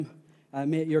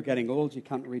Mate, you're getting old. You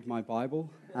can't read my Bible.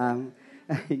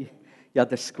 You had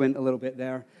to squint a little bit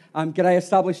there. G'day,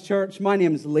 Establish Church. My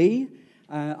name's Lee.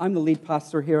 I'm the lead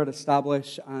pastor here at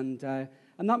Establish, and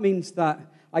that means that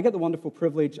I get the wonderful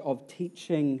privilege of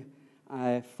teaching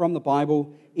from the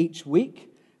Bible each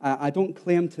week. I don't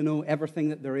claim to know everything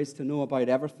that there is to know about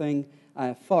everything,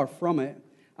 far from it.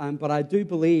 But I do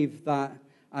believe that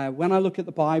when I look at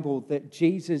the Bible, that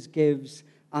Jesus gives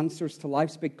answers to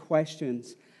life's big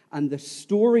questions. And the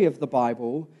story of the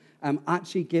Bible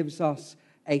actually gives us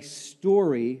a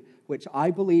story which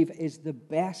I believe is the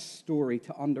best story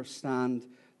to understand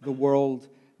the world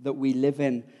that we live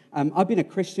in. I've been a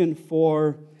Christian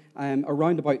for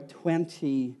around about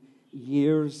 20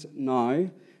 years now.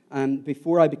 And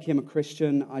before I became a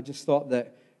Christian, I just thought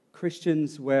that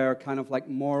Christians were kind of like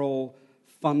moral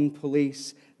fun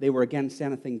police. They were against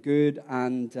anything good,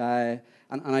 and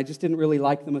I just didn't really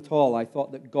like them at all. I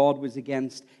thought that God was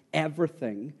against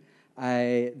everything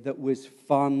that was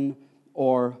fun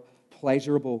or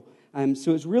pleasurable.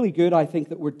 So it's really good, I think,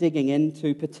 that we're digging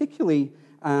into, particularly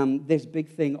this big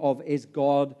thing of, is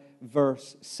God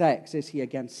versus sex? Is he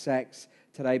against sex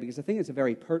today? Because I think it's a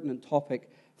very pertinent topic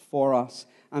for us.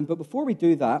 But before we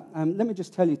do that, let me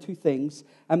just tell you two things.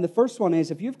 The first one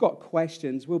is, if you've got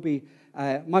questions,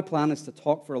 my plan is to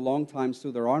talk for a long time,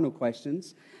 so there are no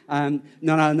questions.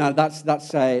 No,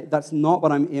 that's not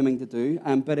what I'm aiming to do.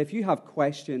 But if you have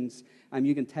questions,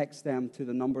 you can text them to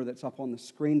the number that's up on the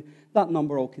screen. That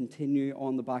number will continue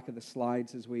on the back of the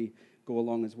slides as we go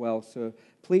along as well. So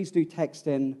please do text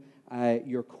in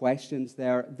your questions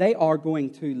there. They are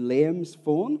going to Liam's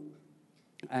phone.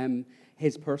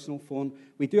 His personal phone.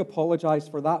 We do apologize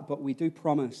for that, but we do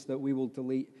promise that we will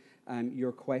delete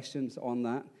your questions on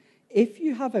that. If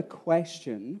you have a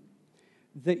question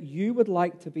that you would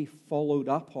like to be followed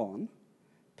up on,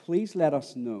 please let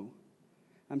us know.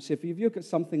 So if you've got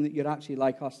something that you'd actually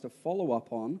like us to follow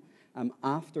up on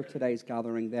after today's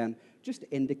gathering, then just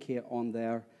indicate on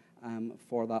there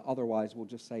for that. Otherwise, we'll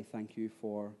just say thank you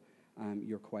for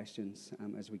your questions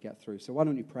as we get through. So why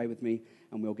don't you pray with me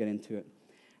and we'll get into it.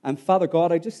 Father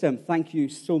God, I just thank you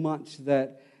so much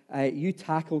that you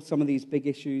tackle some of these big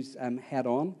issues head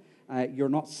on. You're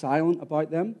not silent about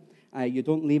them. You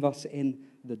don't leave us in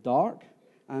the dark.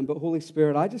 But Holy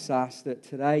Spirit, I just ask that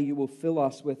today you will fill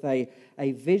us with a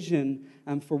vision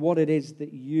for what it is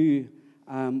that you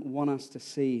want us to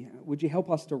see. Would you help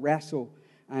us to wrestle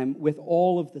with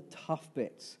all of the tough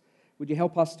bits? Would you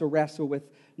help us to wrestle with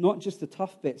not just the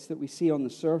tough bits that we see on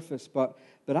the surface, but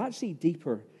actually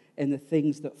deeper in the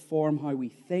things that form how we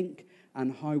think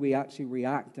and how we actually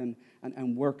react and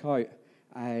work out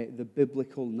the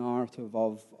biblical narrative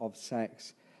of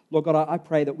sex. Lord God, I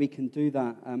pray that we can do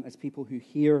that as people who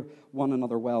hear one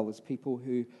another well, as people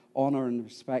who honor and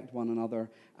respect one another,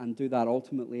 and do that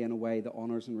ultimately in a way that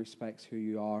honors and respects who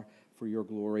you are for your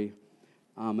glory.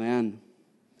 Amen.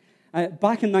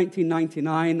 Back in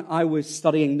 1999, I was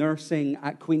studying nursing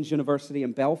at Queen's University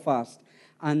in Belfast.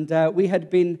 And we had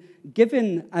been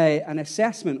given an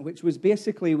assessment, which was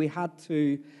basically we had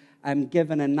to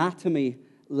give an anatomy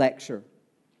lecture.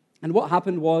 And what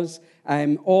happened was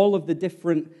all of the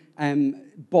different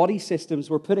body systems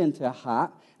were put into a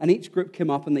hat, and each group came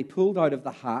up and they pulled out of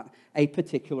the hat a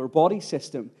particular body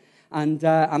system. And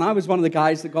I was one of the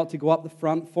guys that got to go up the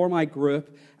front for my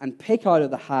group and pick out of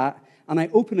the hat, and I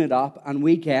open it up and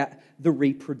we get the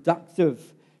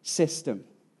reproductive system.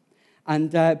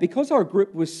 And because our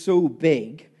group was so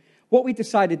big, what we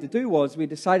decided to do was we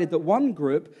decided that one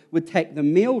group would take the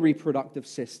male reproductive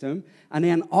system, and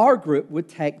then our group would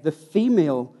take the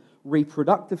female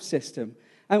reproductive system,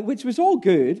 which was all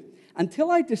good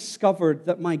until I discovered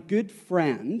that my good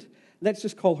friend, let's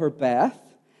just call her Beth,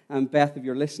 and Beth, if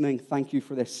you're listening, thank you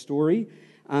for this story,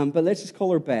 but let's just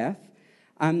call her Beth,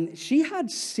 she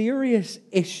had serious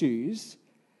issues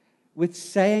with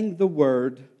saying the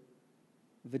word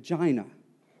vagina.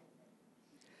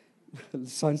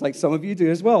 Sounds like some of you do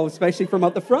as well, especially from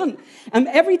at the front. And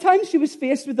every time she was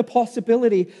faced with the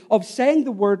possibility of saying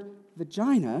the word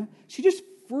vagina, she just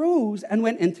froze and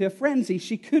went into a frenzy.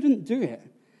 She couldn't do it.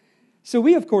 So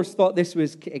we, of course, thought this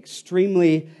was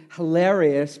extremely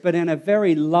hilarious, but in a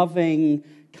very loving,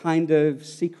 kind of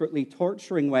secretly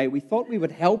torturing way. We thought we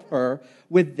would help her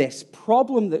with this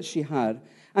problem that she had.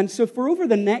 And so for over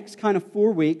the next kind of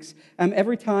 4 weeks,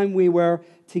 every time we were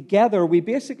together, we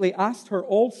basically asked her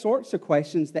all sorts of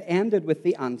questions that ended with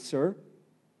the answer,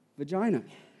 vagina,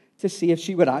 to see if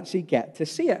she would actually get to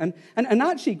see it. And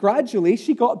actually, gradually,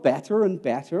 she got better and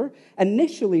better.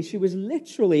 Initially, she was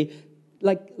literally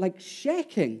like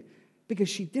shaking because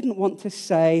she didn't want to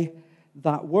say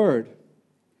that word.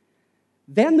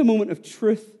 Then the moment of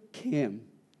truth came.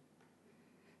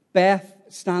 Beth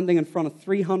standing in front of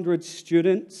 300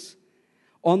 students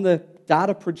on the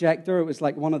data projector. It was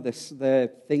like one of the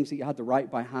things that you had to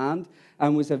write by hand,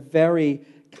 and was a very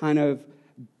kind of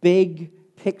big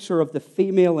picture of the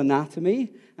female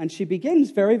anatomy. And she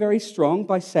begins very, very strong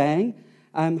by saying,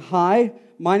 hi,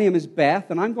 my name is Beth,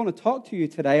 and I'm going to talk to you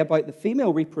today about the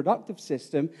female reproductive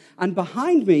system. And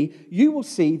behind me, you will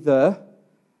see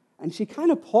And she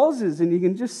kind of pauses, and you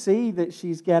can just see that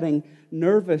she's getting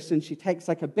nervous, and she takes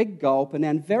like a big gulp, and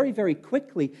then very, very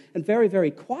quickly and very,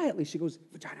 very quietly, she goes,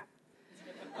 vagina.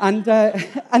 And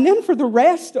then for the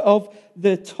rest of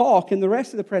the talk and the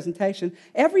rest of the presentation,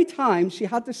 every time she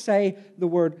had to say the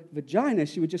word vagina,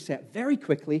 she would just say it very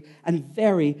quickly and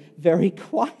very, very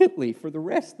quietly for the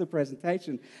rest of the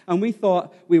presentation. And we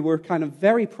thought we were kind of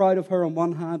very proud of her on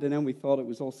one hand, and then we thought it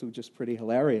was also just pretty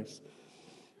hilarious.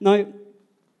 Now,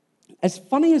 as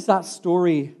funny as that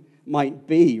story might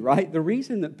be, right, the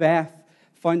reason that Beth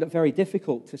found it very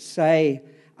difficult to say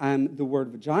the word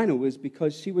vagina was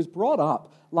because she was brought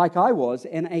up, like I was,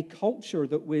 in a culture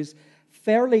that was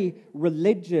fairly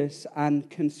religious and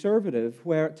conservative,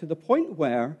 where to the point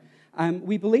where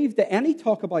we believed that any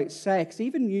talk about sex,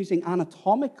 even using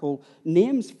anatomical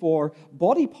names for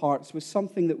body parts, was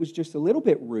something that was just a little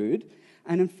bit rude.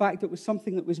 And in fact, it was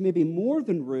something that was maybe more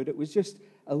than rude. It was just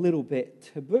a little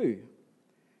bit taboo.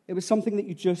 It was something that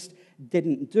you just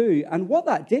didn't do. And what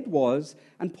that did was,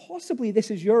 and possibly this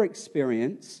is your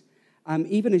experience,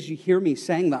 even as you hear me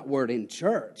saying that word in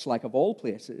church, like of all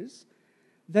places,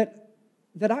 that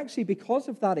actually because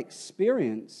of that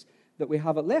experience that we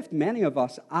have, it left many of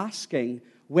us asking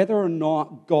whether or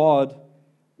not God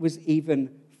was even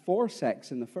for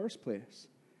sex in the first place.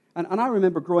 And I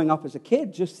remember growing up as a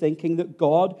kid just thinking that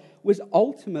God was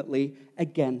ultimately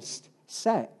against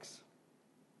sex.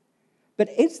 But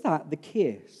is that the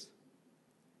case?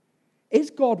 Is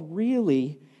God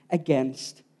really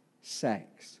against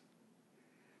sex?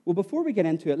 Well, before we get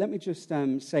into it, let me just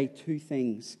say two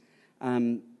things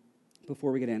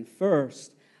before we get in.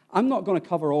 First, I'm not going to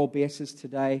cover all bases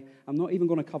today. I'm not even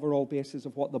going to cover all bases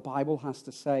of what the Bible has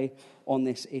to say on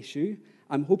this issue.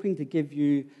 I'm hoping to give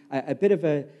you a bit of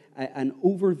an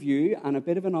overview and a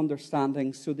bit of an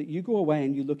understanding so that you go away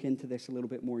and you look into this a little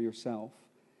bit more yourself.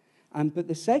 But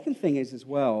the second thing is as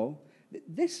well,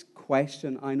 this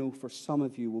question, I know for some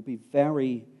of you, will be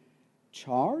very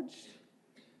charged,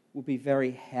 will be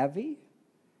very heavy.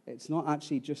 It's not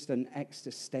actually just an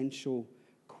existential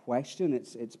question.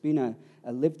 It's been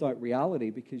a lived-out reality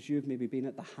because you've maybe been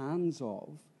at the hands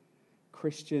of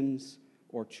Christians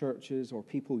or churches or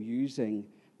people using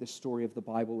the story of the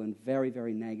Bible in very,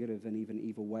 very negative and even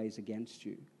evil ways against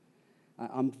you.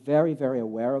 I'm very, very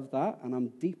aware of that, and I'm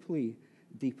deeply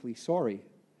sorry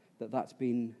that that's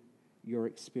been your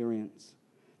experience.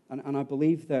 And I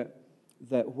believe that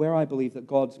where I believe that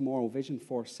God's moral vision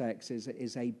for sex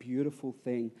is a beautiful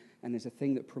thing and is a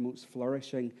thing that promotes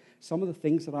flourishing, some of the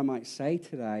things that I might say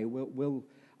today will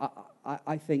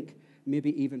I think,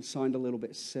 maybe even sound a little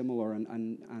bit similar,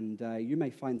 and you may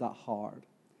find that hard.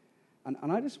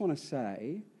 And I just want to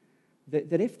say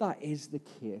that if that is the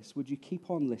case, would you keep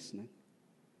on listening?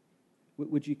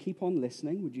 Would you keep on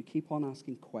listening? Would you keep on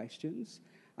asking questions?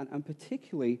 And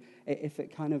particularly, if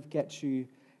it kind of gets you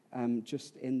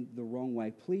just in the wrong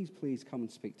way, please come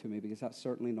and speak to me, because that's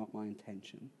certainly not my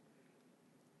intention.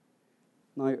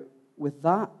 Now, with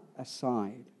that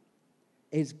aside,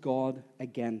 is God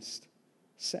against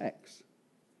sex?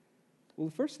 Well,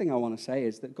 the first thing I want to say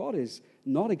is that God is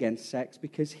not against sex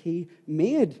because he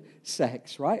made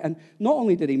sex, right? And not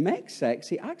only did he make sex,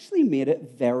 he actually made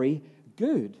it very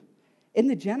good. In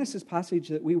the Genesis passage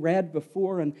that we read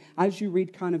before, and as you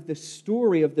read kind of the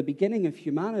story of the beginning of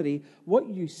humanity, what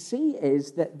you see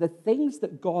is that the things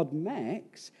that God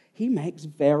makes, he makes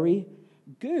very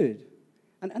good.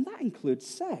 And that includes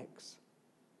sex.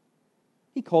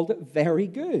 He called it very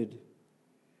good.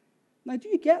 Now, do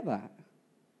you get that?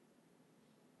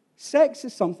 Sex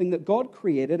is something that God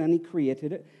created, and he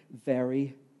created it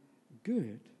very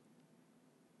good.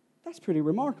 That's pretty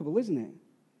remarkable, isn't it?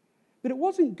 But it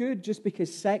wasn't good just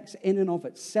because sex in and of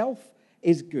itself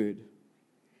is good.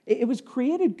 It was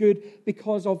created good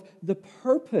because of the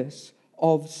purpose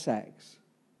of sex.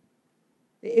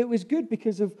 It was good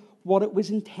because of what it was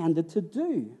intended to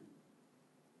do.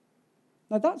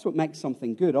 Now, that's what makes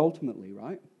something good ultimately,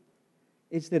 right?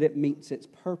 Is that it meets its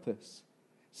purpose.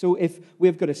 So if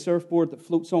we've got a surfboard that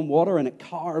floats on water and it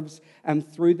carves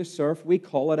through the surf, we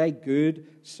call it a good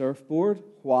surfboard.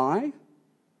 Why?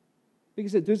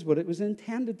 Because it does what it was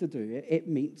intended to do. It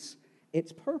meets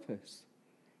its purpose.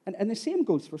 And the same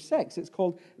goes for sex. It's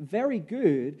called very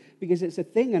good because it's a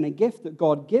thing and a gift that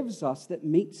God gives us that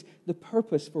meets the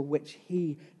purpose for which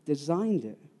He designed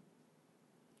it.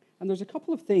 And there's a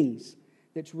couple of things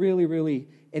that's really, really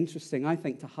interesting, I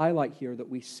think, to highlight here that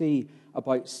we see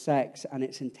about sex and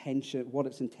its intention, what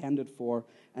it's intended for,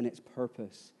 and its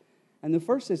purpose. And the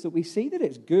first is that we see that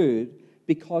it's good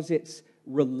because it's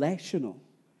relational.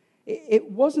 It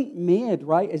wasn't made,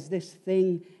 right, as this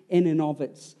thing in and of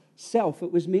itself.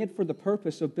 It was made for the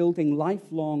purpose of building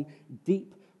lifelong,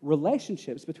 deep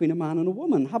relationships between a man and a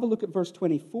woman. Have a look at verse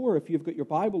 24 if you've got your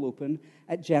Bible open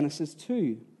at Genesis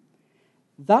 2.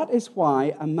 That is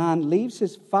why a man leaves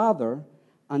his father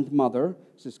and mother,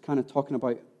 this is kind of talking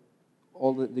about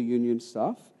all the union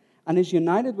stuff, and is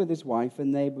united with his wife,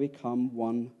 and they become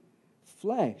one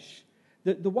flesh.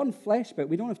 The one flesh bit,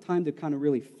 we don't have time to kind of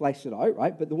really flesh it out,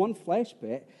 right? But the one flesh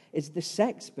bit is the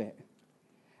sex bit.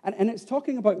 And it's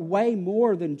talking about way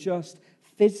more than just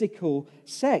physical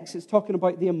sex. It's talking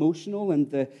about the emotional and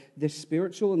the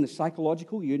spiritual and the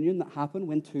psychological union that happen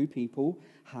when two people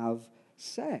have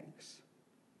sex.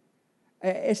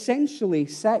 Essentially,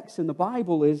 sex in the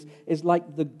Bible is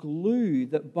like the glue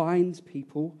that binds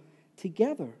people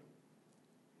together.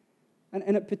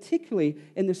 And it particularly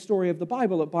in the story of the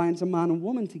Bible, it binds a man and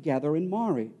woman together in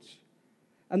marriage.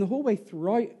 And the whole way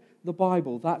throughout the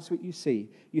Bible, that's what you see.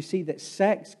 You see that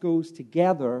sex goes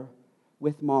together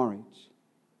with marriage.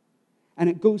 And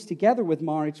it goes together with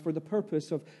marriage for the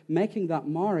purpose of making that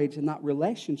marriage and that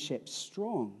relationship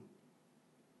strong.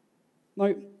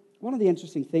 Now, one of the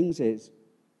interesting things is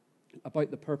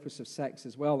about the purpose of sex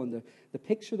as well, and the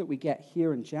picture that we get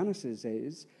here in Genesis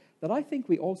is that I think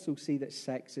we also see that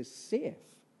sex is safe.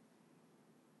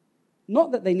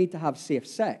 Not that they need to have safe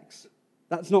sex.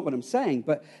 That's not what I'm saying,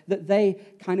 but that they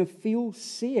kind of feel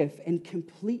safe and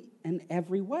complete in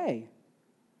every way.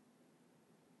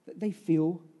 That they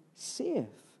feel safe.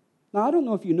 Now, I don't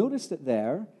know if you noticed it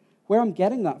there. Where I'm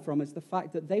getting that from is the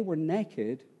fact that they were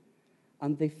naked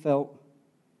and they felt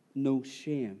no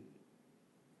shame.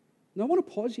 Now, I want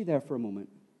to pause you there for a moment.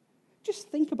 Just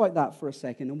think about that for a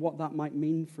second and what that might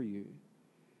mean for you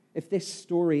if this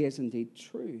story is indeed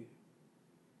true.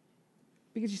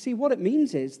 Because you see, what it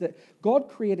means is that God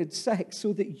created sex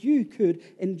so that you could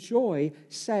enjoy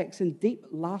sex in deep,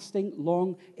 lasting,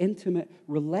 long, intimate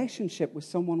relationship with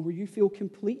someone where you feel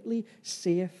completely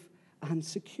safe and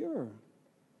secure.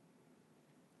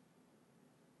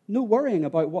 No worrying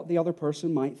about what the other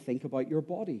person might think about your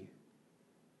body.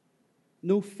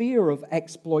 No fear of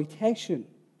exploitation.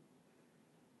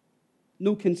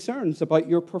 No concerns about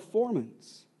your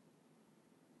performance.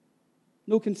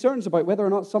 No concerns about whether or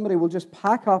not somebody will just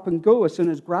pack up and go as soon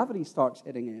as gravity starts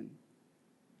hitting in.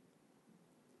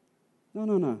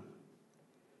 No.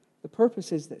 The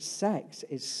purpose is that sex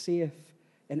is safe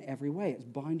in every way. It's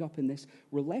bound up in this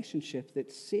relationship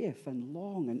that's safe and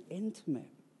long and intimate.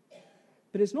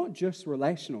 But it's not just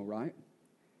relational, right?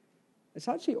 It's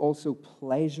actually also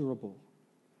pleasurable.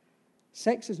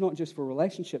 Sex is not just for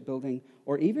relationship building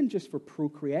or even just for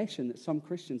procreation that some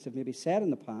Christians have maybe said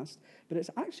in the past, but it's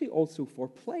actually also for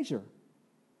pleasure.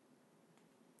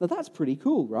 Now that's pretty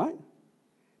cool, right?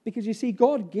 Because you see,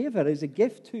 God gave it as a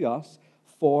gift to us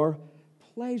for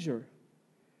pleasure.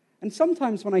 And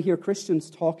sometimes when I hear Christians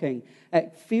talking,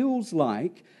 it feels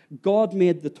like God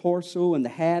made the torso and the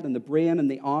head and the brain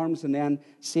and the arms, and then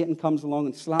Satan comes along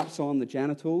and slaps on the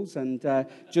genitals and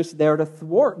just there to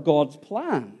thwart God's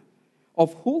plan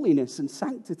of holiness and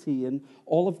sanctity and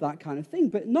all of that kind of thing.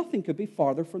 But nothing could be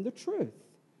farther from the truth.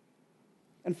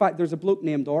 In fact, there's a bloke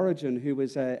named Origen who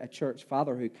was a church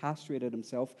father who castrated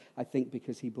himself, I think,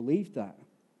 because he believed that.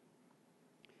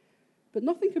 But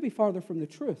nothing could be farther from the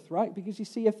truth, right? Because you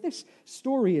see, if this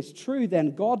story is true,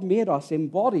 then God made us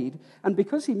embodied. And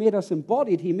because He made us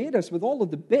embodied, He made us with all of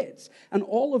the bits and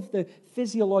all of the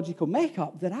physiological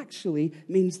makeup that actually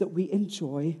means that we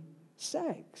enjoy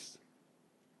sex.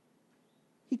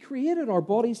 He created our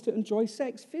bodies to enjoy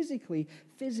sex physically,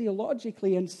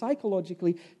 physiologically, and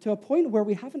psychologically to a point where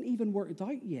we haven't even worked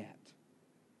out yet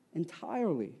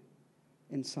entirely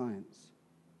in science.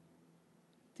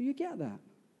 Do you get that?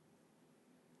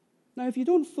 Now, if you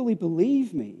don't fully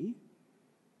believe me,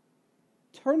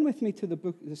 turn with me to the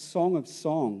book, the Song of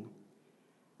Song,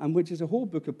 which is a whole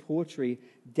book of poetry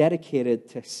dedicated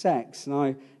to sex.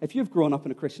 Now, if you've grown up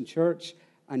in a Christian church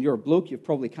and you're a bloke, you've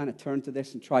probably kind of turned to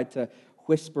this and tried to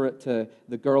whisper it to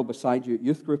the girl beside you at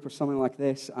youth group or something like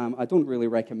this. I don't really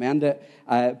recommend it.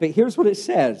 But here's what it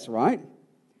says, right?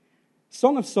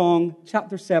 Song of Song,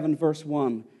 chapter 7, verse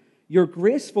 1. Your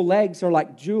graceful legs are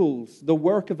like jewels, the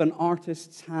work of an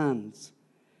artist's hands.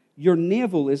 Your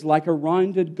navel is like a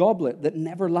rounded goblet that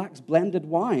never lacks blended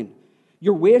wine.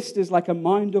 Your waist is like a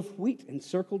mound of wheat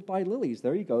encircled by lilies.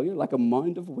 There you go, you're like a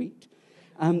mound of wheat.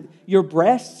 Your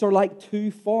breasts are like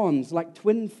two fawns, like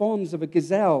twin fawns of a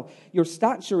gazelle. Your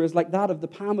stature is like that of the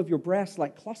palm of your breast,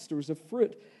 like clusters of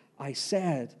fruit. I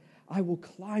said, I will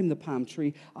climb the palm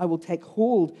tree. I will take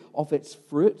hold of its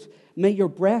fruit. May your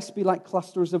breasts be like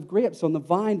clusters of grapes on the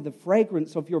vine, the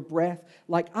fragrance of your breath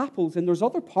like apples. And there's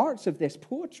other parts of this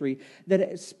poetry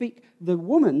that speak the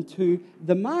woman to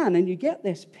the man. And you get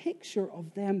this picture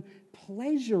of them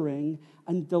pleasuring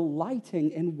and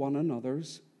delighting in one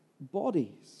another's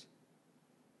bodies.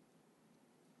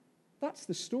 That's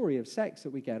the story of sex that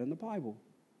we get in the Bible.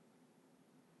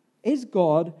 Is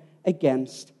God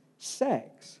against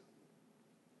sex?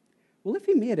 Well, if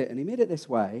he made it, and he made it this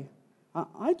way,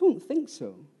 I don't think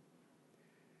so.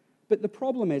 But the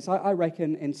problem is, I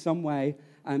reckon in some way,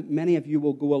 many of you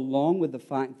will go along with the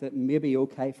fact that maybe,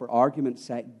 okay, for argument's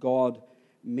sake, God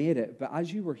made it. But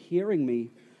as you were hearing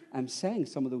me saying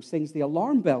some of those things, the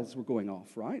alarm bells were going off,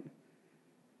 right?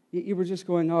 You were just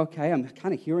going, okay, I'm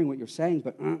kind of hearing what you're saying,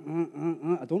 but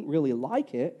I don't really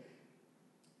like it.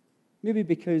 Maybe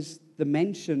because the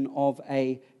mention of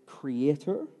a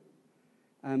creator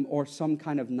or some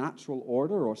kind of natural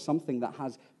order or something that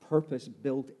has purpose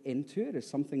built into it is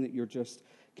something that you're just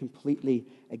completely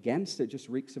against. It just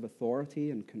reeks of authority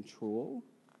and control.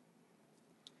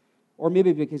 Or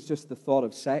maybe because just the thought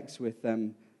of sex with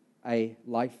a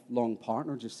lifelong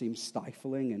partner just seems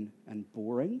stifling and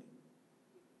boring.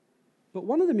 But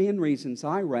one of the main reasons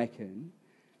I reckon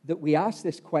that we ask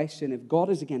this question, if God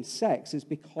is against sex, is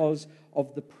because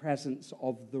of the presence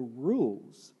of the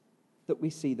rules that we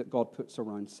see that God puts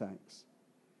around sex.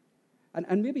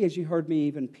 And maybe as you heard me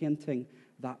even painting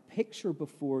that picture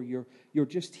before, you're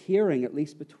just hearing, at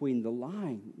least between the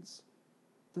lines,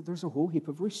 that there's a whole heap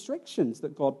of restrictions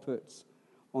that God puts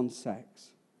on sex.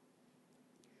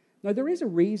 Now, there is a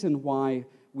reason why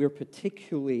we're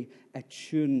particularly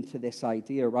attuned to this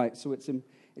idea, right? So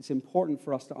it's important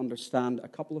for us to understand a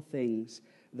couple of things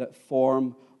that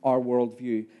form our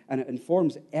worldview. And it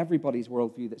informs everybody's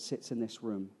worldview that sits in this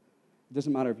room. It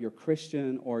doesn't matter if you're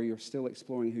Christian or you're still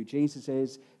exploring who Jesus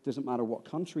is. It doesn't matter what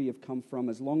country you've come from,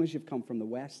 as long as you've come from the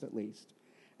West at least.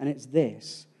 And it's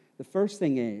this. The first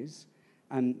thing is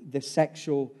the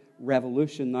sexual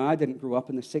revolution. Now, I didn't grow up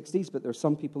in the 60s, but there's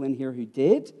some people in here who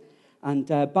did. And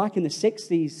back in the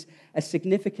 60s, a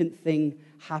significant thing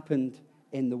happened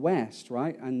in the West,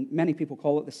 right? And many people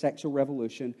call it the sexual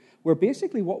revolution, where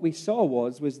basically what we saw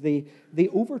was the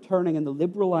overturning and the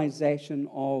liberalization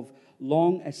of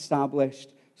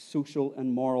long-established social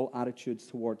and moral attitudes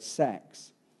towards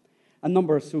sex. A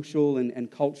number of social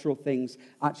and cultural things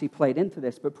actually played into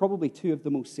this, but probably two of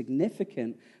the most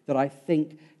significant that I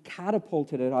think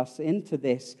catapulted us into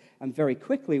this and very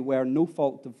quickly were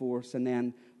no-fault divorce and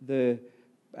then the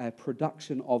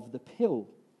production of the pill.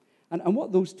 And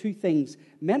what those two things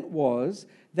meant was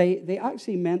they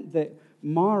actually meant that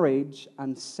marriage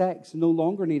and sex no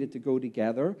longer needed to go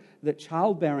together, that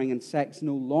childbearing and sex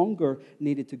no longer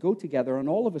needed to go together, and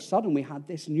all of a sudden we had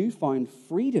this newfound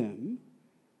freedom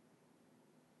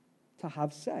to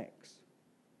have sex.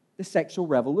 The sexual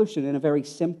revolution in a very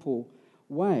simple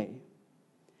way.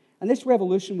 And this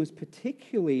revolution was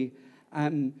particularly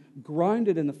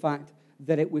grounded in the fact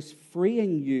that it was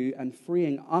freeing you and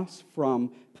freeing us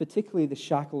from particularly the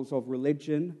shackles of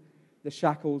religion, the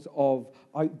shackles of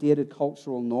outdated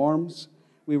cultural norms.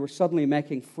 We were suddenly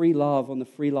making free love on the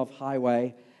free love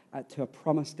highway to a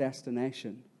promised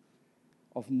destination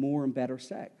of more and better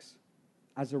sex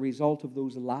as a result of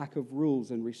those lack of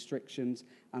rules and restrictions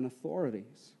and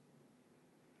authorities.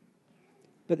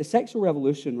 But the sexual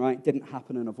revolution, right, didn't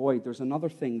happen in a void. There's another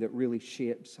thing that really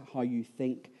shapes how you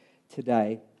think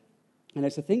today. And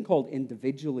it's a thing called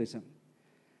individualism.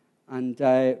 And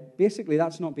basically,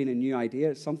 that's not been a new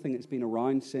idea. It's something that's been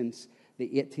around since the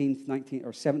 18th, 19th,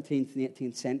 or 17th and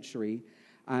 18th century,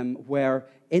 where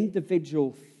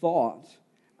individual thought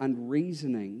and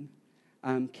reasoning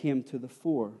came to the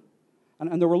fore.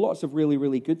 And there were lots of really,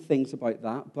 really good things about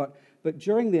that. But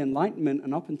during the Enlightenment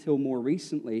and up until more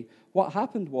recently, what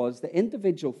happened was the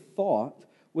individual thought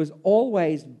was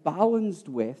always balanced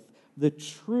with the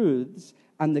truths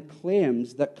and the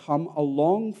claims that come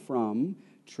along from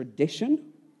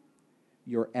tradition,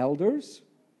 your elders,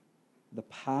 the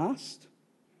past,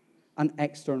 and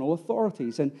external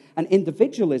authorities. And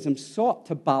individualism sought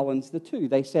to balance the two.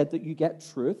 They said that you get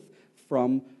truth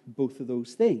from both of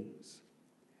those things.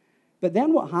 But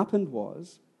then what happened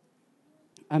was,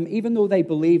 even though they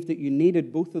believed that you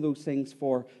needed both of those things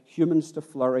for humans to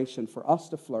flourish and for us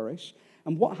to flourish,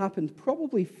 And what happened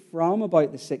probably from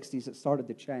about the 60s, it started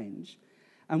to change.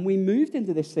 And we moved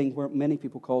into this thing where many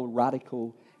people call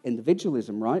radical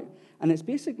individualism, right? And it's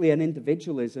basically an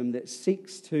individualism that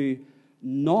seeks to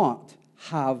not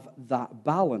have that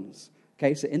balance.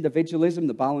 Okay, so individualism,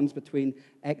 the balance between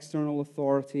external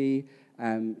authority,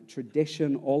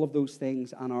 tradition, all of those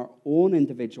things, and our own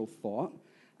individual thought.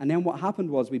 And then what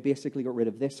happened was we basically got rid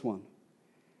of this one.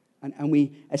 And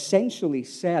we essentially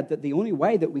said that the only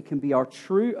way that we can be our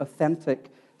true,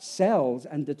 authentic selves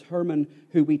and determine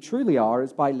who we truly are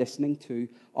is by listening to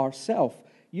ourselves.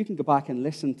 You can go back and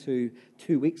listen to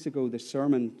 2 weeks ago. The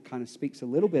sermon kind of speaks a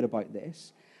little bit about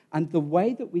this. And the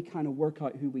way that we kind of work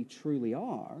out who we truly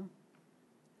are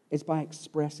is by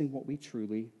expressing what we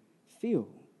truly feel.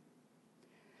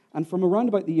 And from around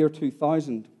about the year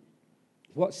 2000,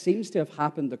 what seems to have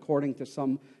happened, according to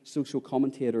some social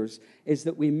commentators, is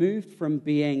that we moved from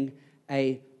being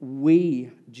a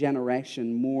we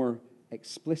generation more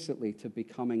explicitly to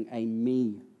becoming a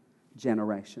me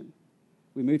generation.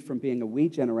 We moved from being a we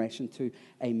generation to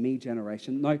a me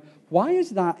generation. Now, why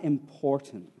is that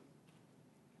important?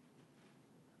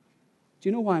 Do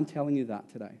you know why I'm telling you that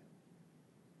today?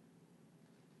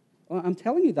 Well, I'm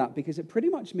telling you that because it pretty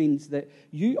much means that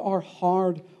you are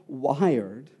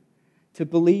hardwired to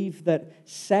believe that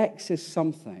sex is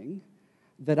something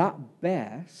that at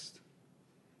best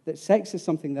is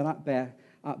something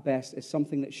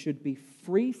that should be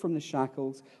free from the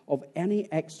shackles of any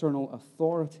external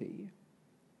authority.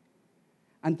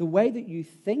 And the way that you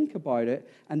think about it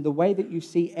and the way that you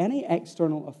see any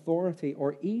external authority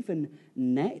or even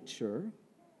nature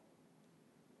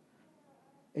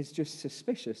is just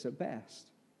suspicious at best.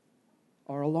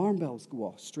 Our alarm bells go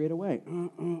off straight away.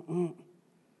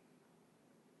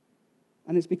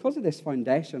 And it's because of this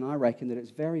foundation, I reckon, that it's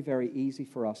very, very easy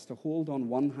for us to hold on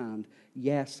one hand,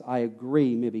 yes, I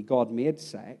agree, maybe God made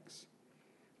sex,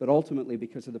 but ultimately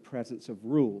because of the presence of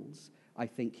rules, I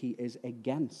think he is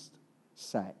against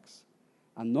sex.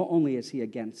 And not only is he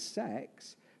against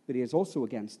sex, but he is also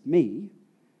against me.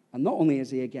 And not only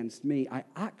is he against me, I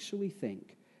actually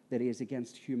think that he is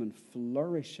against human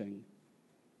flourishing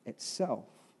itself.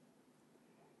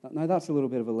 Now, that's a little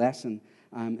bit of a lesson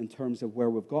in terms of where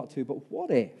we've got to, but what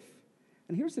if,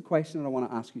 and here's the question that I want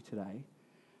to ask you today,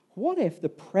 what if the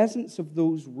presence of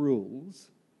those rules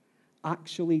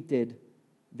actually did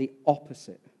the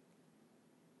opposite?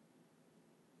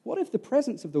 What if the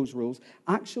presence of those rules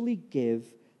actually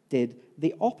did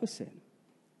the opposite?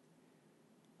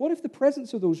 What if the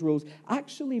presence of those rules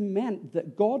actually meant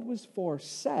that God was for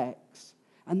sex,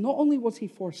 and not only was he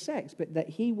for sex, but that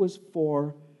he was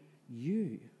for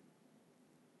you?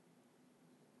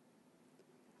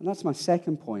 And that's my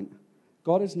second point.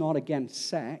 God is not against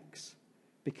sex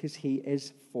because he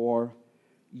is for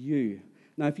you.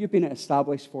 Now, if you've been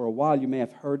established for a while, you may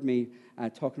have heard me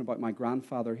talking about my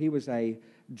grandfather. He was a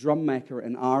drum maker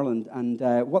in Ireland, and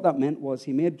what that meant was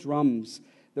he made drums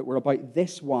that were about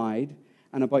this wide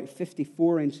and about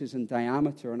 54 inches in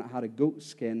diameter, and it had a goat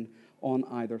skin on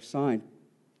either side.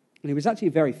 And he was actually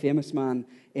a very famous man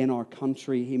in our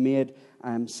country. He made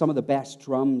some of the best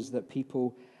drums that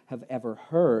people have ever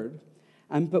heard.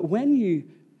 But when you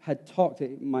had talked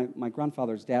to, my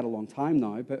grandfather's dead a long time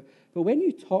now, but when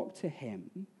you talk to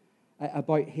him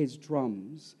about his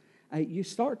drums, you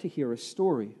start to hear a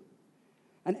story.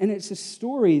 And it's a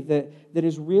story that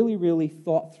is really, really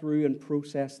thought through and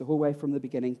processed the whole way from the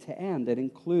beginning to end. It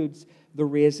includes the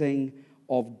raising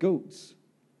of goats.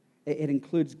 It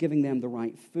includes giving them the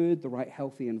right food, the right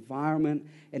healthy environment.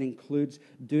 It includes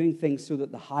doing things so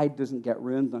that the hide doesn't get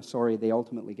ruined. No, sorry, they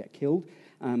ultimately get killed.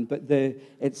 But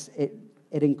it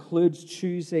includes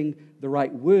choosing the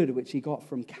right wood, which he got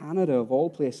from Canada, of all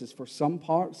places, for some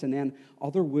parts, and then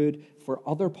other wood for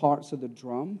other parts of the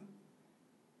drum.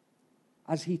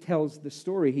 As he tells the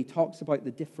story, he talks about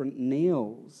the different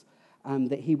nails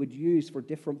that he would use for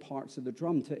different parts of the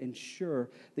drum to ensure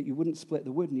that you wouldn't split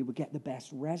the wood and you would get the best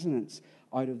resonance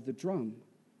out of the drum.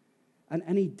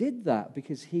 And he did that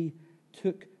because he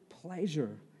took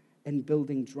pleasure in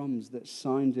building drums that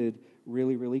sounded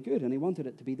really, really good. And he wanted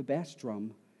it to be the best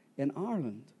drum in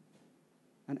Ireland.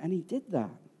 And he did that.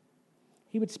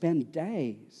 He would spend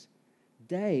days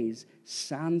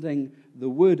sanding the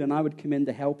wood, and I would come in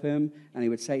to help him, and he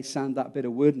would say, sand that bit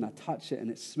of wood, and I touch it,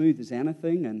 and it's smooth as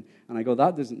anything, and I go,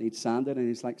 that doesn't need sanding, and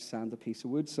he's like, sand a piece of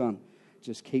wood, son,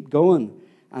 just keep going,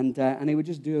 and he would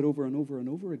just do it over and over and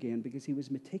over again, because he was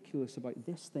meticulous about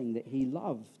this thing that he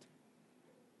loved.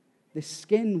 The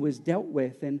skin was dealt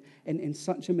with in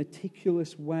such a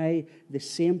meticulous way, the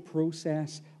same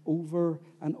process over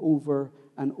and over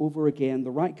and over again,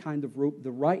 the right kind of rope,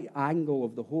 the right angle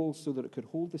of the hole so that it could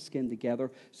hold the skin together,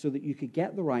 so that you could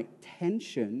get the right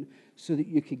tension, so that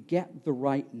you could get the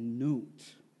right note.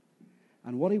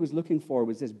 And what he was looking for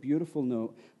was this beautiful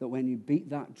note that when you beat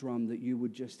that drum, that you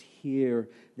would just hear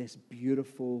this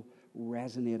beautiful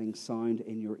resonating sound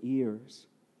in your ears.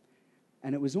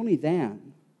 And it was only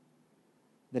then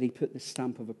that he put the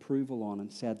stamp of approval on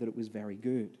and said that it was very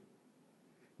good.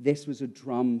 This was a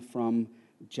drum from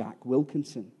Jack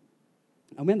Wilkinson.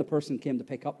 And when the person came to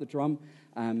pick up the drum,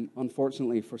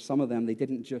 unfortunately for some of them, they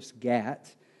didn't just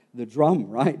get the drum,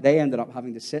 right? They ended up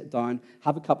having to sit down,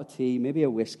 have a cup of tea, maybe a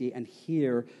whiskey, and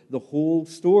hear the whole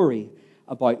story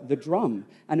about the drum.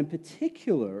 And in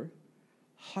particular,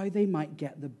 how they might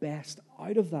get the best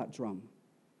out of that drum.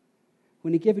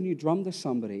 When he gave a new drum to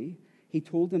somebody, he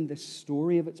told them the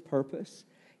story of its purpose.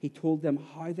 He told them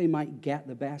how they might get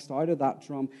the best out of that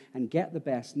drum and get the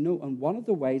best note. And one of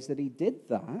the ways that he did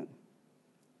that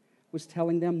was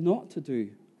telling them not to do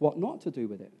what not to do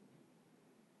with it.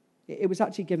 It was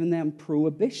actually giving them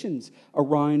prohibitions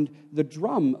around the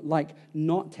drum, like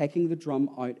not taking the drum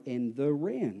out in the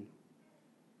rain.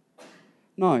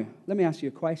 Now, let me ask you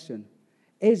a question.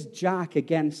 Is Jack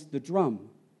against the drum?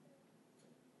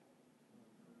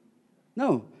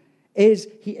 No. Is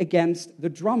he against the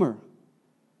drummer?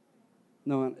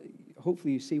 No,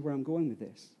 hopefully you see where I'm going with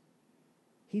this.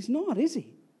 He's not, is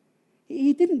he?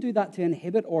 He didn't do that to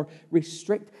inhibit or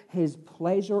restrict his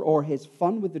pleasure or his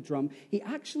fun with the drum. He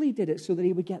actually did it so that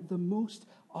he would get the most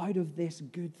out of this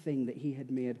good thing that he had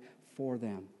made for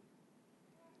them.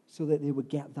 So that they would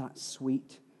get that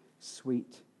sweet,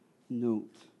 sweet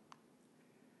note.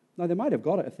 Now, they might have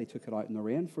got it if they took it out in the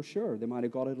rain, for sure. They might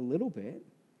have got it a little bit,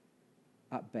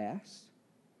 at best.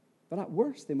 But at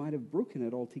worst, they might have broken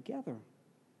it altogether.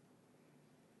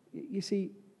 You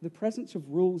see, the presence of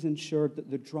rules ensured that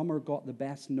the drummer got the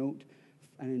best note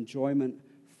and enjoyment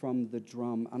from the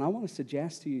drum. And I want to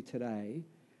suggest to you today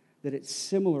that it's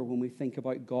similar when we think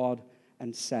about God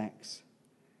and sex.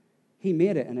 He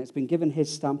made it, and it's been given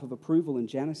his stamp of approval in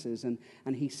Genesis, and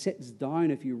he sits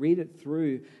down. If you read it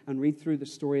through and read through the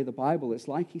story of the Bible, it's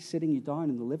like he's sitting you down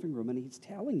in the living room, and he's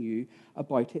telling you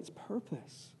about its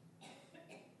purpose.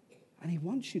 And he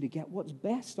wants you to get what's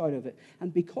best out of it.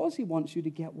 And because he wants you to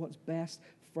get what's best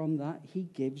from that, he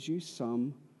gives you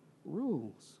some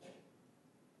rules.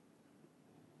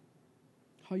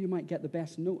 How you might get the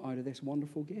best note out of this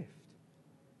wonderful gift.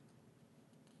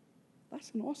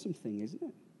 That's an awesome thing, isn't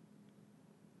it?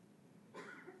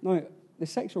 Now, the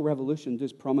sexual revolution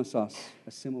does promise us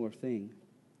a similar thing.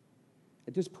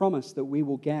 It does promise that we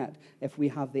will get, if we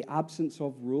have the absence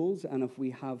of rules and if we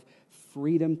have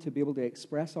freedom to be able to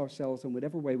express ourselves in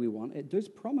whatever way we want, it does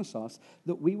promise us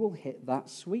that we will hit that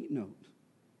sweet note.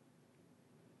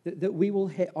 That we will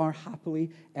hit our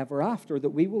happily ever after, that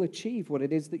we will achieve what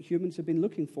it is that humans have been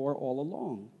looking for all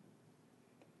along.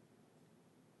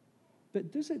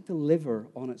 But does it deliver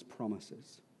on its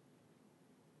promises?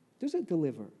 Does it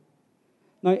deliver?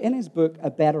 Now, in his book, A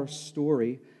Better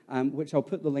Story, which I'll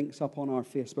put the links up on our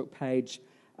Facebook page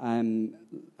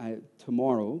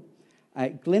tomorrow,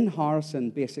 Glyn Harrison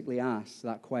basically asks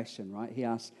that question, right? He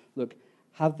asks, look,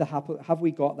 have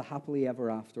we got the happily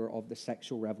ever after of the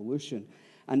sexual revolution?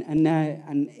 And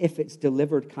if it's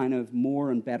delivered kind of more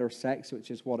and better sex,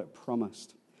 which is what it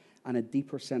promised, and a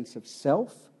deeper sense of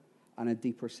self and a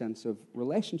deeper sense of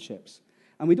relationships.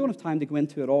 And we don't have time to go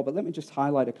into it all, but let me just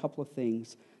highlight a couple of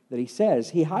things that he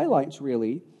says. He highlights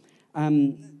really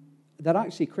that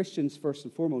actually Christians, first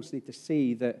and foremost, need to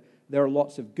see that there are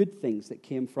lots of good things that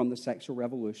came from the sexual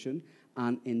revolution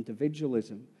and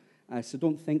individualism. So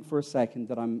don't think for a second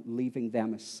that I'm leaving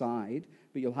them aside,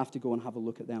 but you'll have to go and have a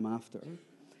look at them after.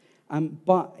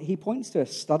 But he points to a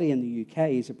study in the UK.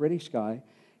 He's a British guy.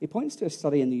 He points to a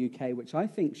study in the UK which I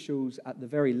think shows at the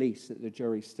very least that the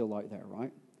jury's still out there,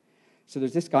 right? So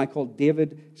there's this guy called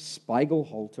David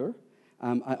Spiegelhalter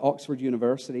at Oxford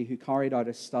University who carried out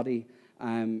a study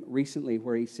recently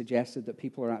where he suggested that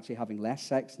people are actually having less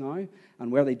sex now,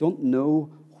 and where they don't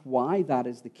know why that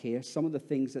is the case. Some of the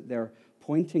things that they're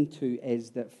pointing to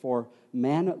is that for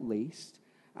men at least,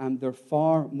 they're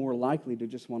far more likely to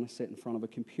just want to sit in front of a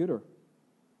computer,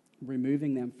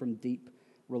 removing them from deep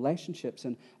relationships.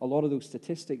 And a lot of those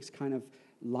statistics kind of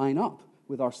line up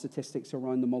with our statistics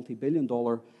around the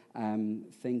multi-billion-dollar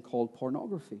thing called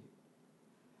pornography.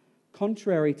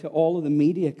 Contrary to all of the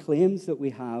media claims that we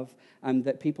have,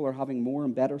 that people are having more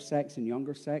and better sex and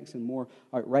younger sex and more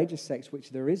outrageous sex,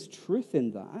 which there is truth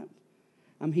in that,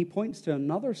 he points to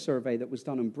another survey that was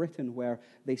done in Britain where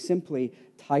they simply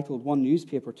titled, one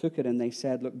newspaper took it and they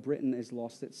said, look, Britain has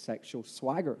lost its sexual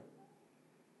swagger.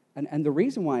 And the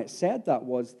reason why it said that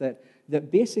was that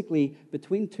basically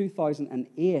between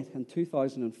 2008 and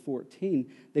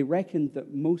 2014, they reckoned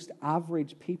that most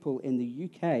average people in the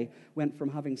UK went from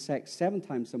having sex 7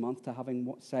 times a month to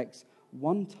having sex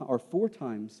 4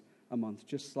 times a month,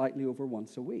 just slightly over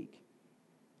once a week.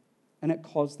 And it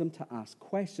caused them to ask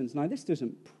questions. Now, this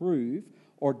doesn't prove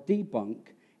or debunk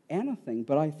anything,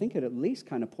 but I think it at least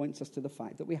kind of points us to the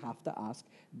fact that we have to ask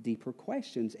deeper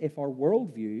questions if our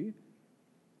worldview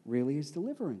really is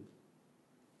delivering.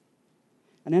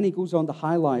 And then he goes on to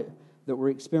highlight that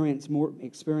we're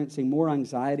experiencing more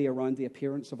anxiety around the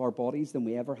appearance of our bodies than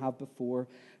we ever have before,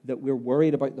 that we're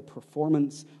worried about the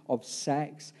performance of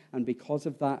sex, and because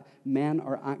of that, men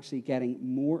are actually getting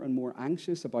more and more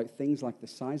anxious about things like the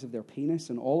size of their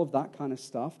penis and all of that kind of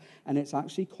stuff, and it's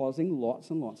actually causing lots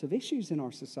and lots of issues in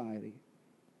our society.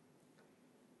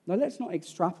 Now, let's not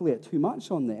extrapolate too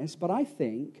much on this, but I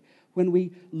think when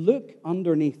we look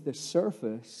underneath the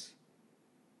surface,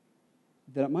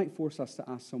 that it might force us to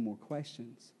ask some more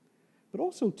questions. But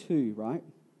also, too, right,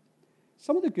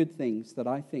 some of the good things that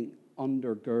I think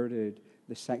undergirded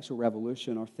the sexual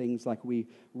revolution are things like we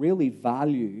really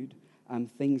valued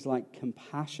things like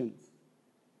compassion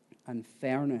and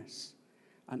fairness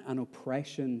and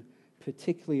oppression,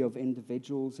 particularly of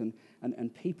individuals and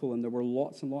people, and there were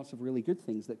lots and lots of really good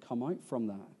things that come out from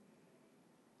that.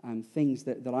 And things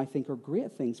that I think are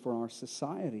great things for our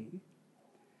society.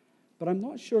 But I'm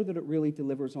not sure that it really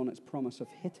delivers on its promise of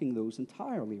hitting those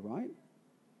entirely, right?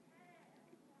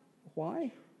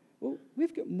 Why? Well,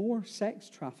 we've got more sex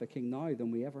trafficking now than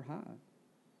we ever had.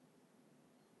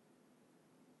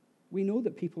 We know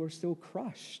that people are still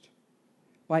crushed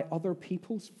by other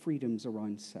people's freedoms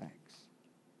around sex.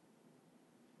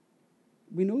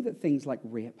 We know that things like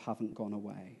rape haven't gone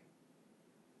away.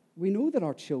 We know that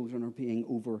our children are being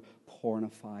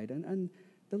over-pornified, and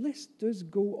the list does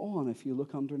go on if you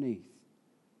look underneath.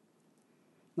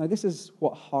 Now, this is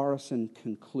what Harrison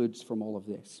concludes from all of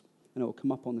this, and it will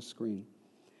come up on the screen.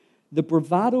 The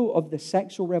bravado of the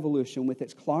sexual revolution, with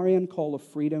its clarion call of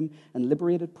freedom and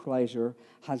liberated pleasure,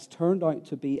 has turned out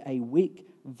to be a weak,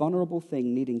 vulnerable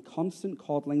thing needing constant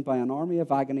coddling by an army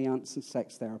of agony aunts and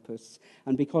sex therapists.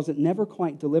 And because it never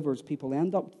quite delivers, people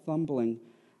end up tumbling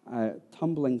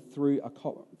through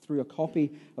a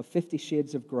copy of 50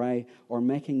 Shades of Grey, or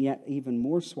making yet even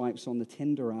more swipes on the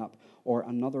Tinder app, or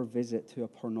another visit to a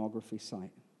pornography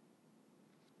site.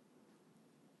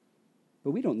 But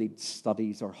we don't need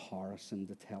studies or Harrison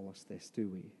to tell us this, do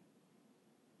we?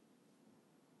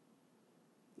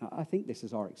 I think this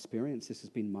is our experience. This has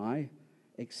been my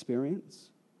experience.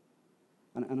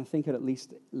 And I think it at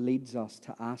least leads us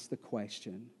to ask the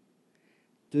question,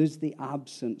 does the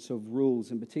absence of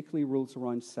rules, and particularly rules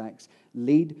around sex,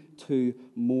 lead to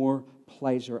more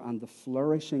pleasure and the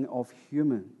flourishing of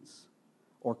humans?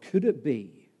 Or could it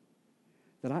be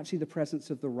that actually the presence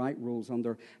of the right rules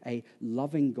under a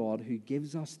loving God who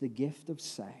gives us the gift of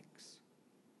sex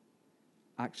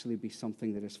actually be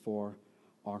something that is for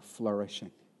our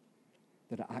flourishing?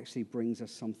 That it actually brings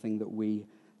us something that we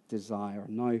desire.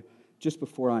 Now, just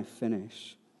before I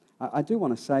finish, I do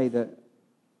want to say that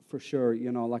for sure,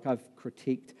 like I've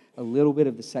critiqued a little bit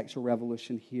of the sexual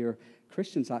revolution here.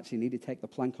 Christians actually need to take the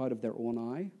plank out of their own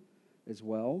eye as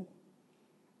well.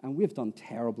 And we've done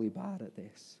terribly bad at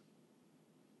this.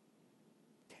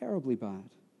 Terribly bad.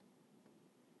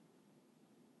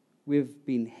 We've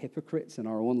been hypocrites in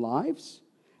our own lives,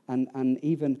 and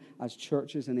even as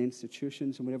churches and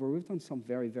institutions and whatever, we've done some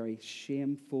very, very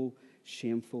shameful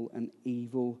and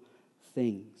evil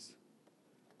things.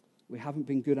 We haven't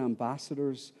been good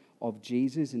ambassadors of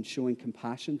Jesus in showing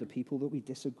compassion to people that we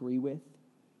disagree with.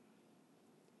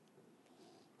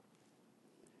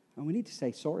 And we need to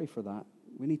say sorry for that.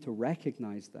 We need to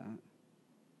recognize that.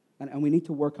 And we need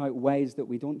to work out ways that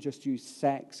we don't just use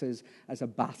sex as a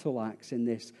battle axe in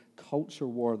this culture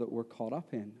war that we're caught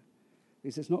up in.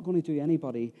 Because it's not going to do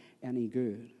anybody any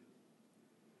good.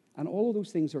 And all of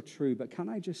those things are true, but can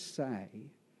I just say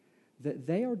that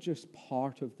they are just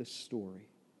part of the story?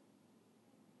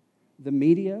 The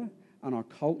media and our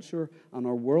culture and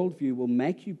our worldview will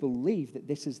make you believe that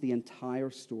this is the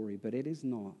entire story, but it is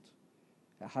not.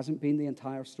 It hasn't been the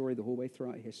entire story the whole way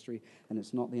throughout history, and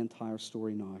it's not the entire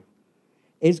story now.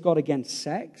 Is God against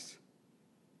sex?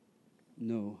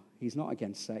 No, he's not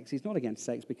against sex. He's not against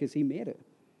sex because he made it.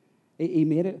 He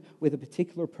made it with a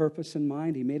particular purpose in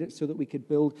mind. He made it so that we could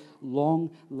build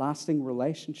long-lasting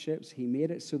relationships. He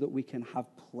made it so that we can have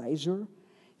pleasure.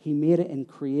 He made it in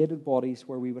created bodies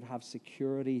where we would have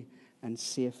security and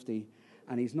safety.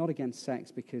 And he's not against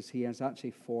sex because he is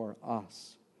actually for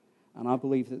us. And I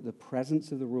believe that the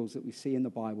presence of the rules that we see in the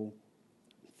Bible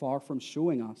far from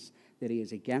showing us that he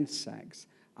is against sex,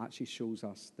 actually shows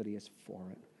us that he is for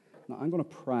it. Now, I'm going to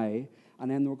pray,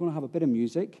 and then we're going to have a bit of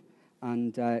music.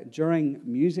 And during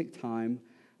music time,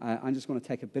 I'm just going to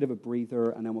take a bit of a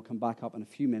breather, and then we'll come back up in a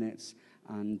few minutes,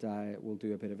 and we'll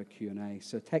do a bit of a Q&A.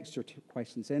 So text your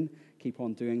questions in. Keep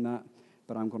on doing that.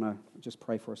 But I'm going to just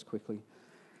pray for us quickly.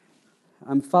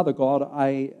 Father God,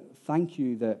 I thank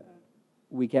you that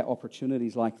we get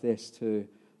opportunities like this to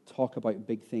talk about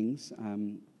big things.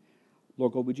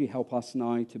 Lord God, would you help us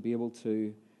now to be able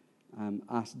to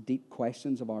ask deep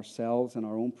questions of ourselves and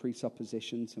our own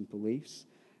presuppositions and beliefs?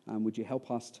 Would you help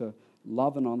us to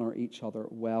love and honor each other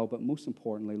well? But most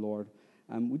importantly, Lord,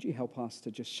 would you help us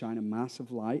to just shine a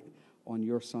massive light on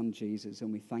your Son, Jesus?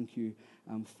 And we thank you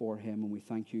for him, and we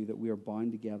thank you that we are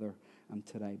bound together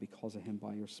today because of him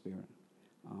by your Spirit.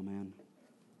 Amen.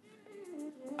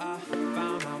 I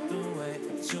found out the way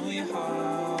to your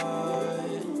heart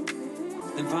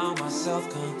and found myself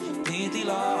completely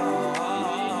lost.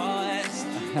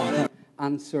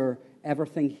 Answer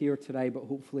everything here today, but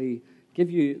hopefully give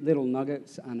you little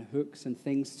nuggets and hooks and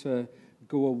things to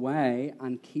go away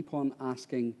and keep on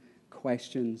asking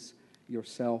questions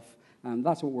yourself.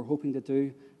 That's what we're hoping to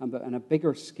do. But on a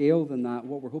bigger scale than that,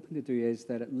 what we're hoping to do is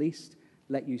that at least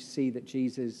let you see that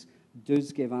Jesus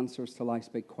does give answers to life's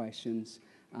big questions.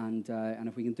 And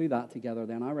if we can do that together,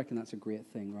 then I reckon that's a great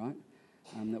thing, right?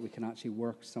 That we can actually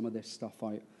work some of this stuff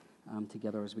out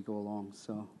together as we go along.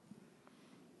 So,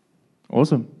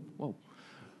 awesome. Well,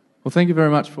 thank you very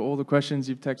much for all the questions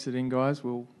you've texted in, guys.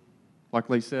 We'll, like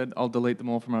Lee said, I'll delete them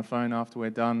all from my phone after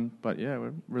we're done. But yeah,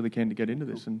 we're really keen to get into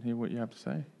this and hear what you have to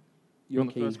say. You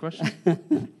want the first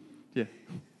question? Yeah.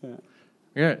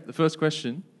 Yeah, the first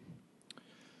question.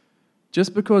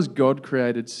 Just because God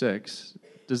created sex,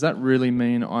 does that really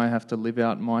mean I have to live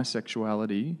out my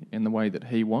sexuality in the way that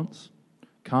he wants?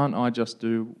 Can't I just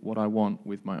do what I want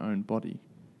with my own body?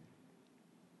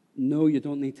 No, you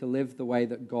don't need to live the way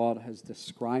that God has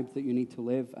described that you need to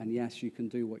live. And yes, you can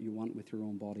do what you want with your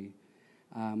own body.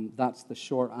 That's the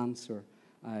short answer.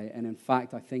 And in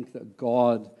fact, I think that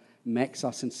God makes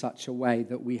us in such a way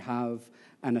that we have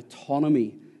an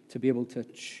autonomy to be able to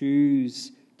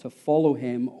choose to follow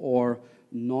him or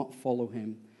not follow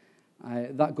him.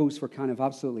 That goes for kind of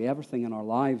absolutely everything in our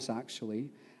lives, actually.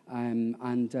 And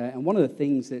one of the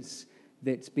things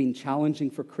that's been challenging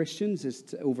for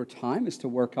Christians over time is to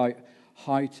work out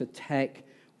how to take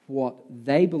what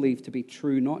they believe to be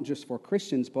true, not just for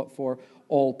Christians, but for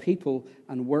all people,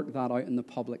 and work that out in the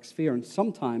public sphere. And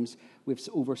sometimes we've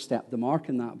overstepped the mark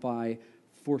in that by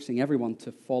forcing everyone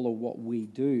to follow what we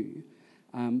do.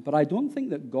 But I don't think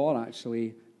that God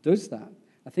actually does that.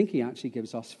 I think he actually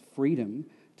gives us freedom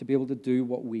to be able to do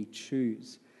what we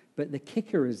choose. But the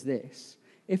kicker is this.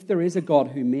 If there is a God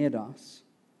who made us,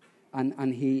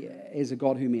 and he is a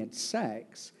God who made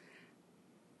sex,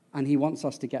 and he wants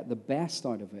us to get the best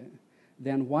out of it,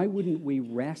 then why wouldn't we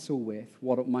wrestle with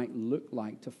what it might look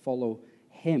like to follow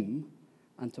him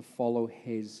and to follow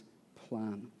his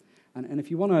plan? And if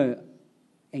you want to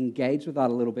engage with that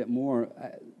a little bit more,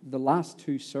 the last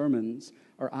two sermons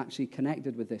are actually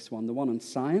connected with this one. The one on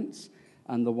science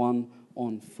and the one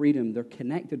on freedom. They're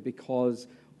connected because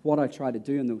what I try to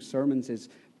do in those sermons is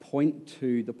point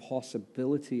to the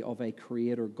possibility of a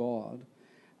creator God.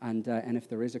 And if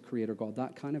there is a creator God,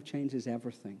 that kind of changes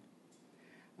everything.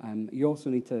 You also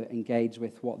need to engage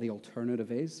with what the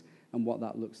alternative is and what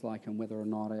that looks like and whether or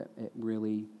not it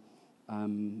really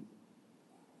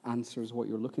answers what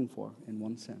you're looking for in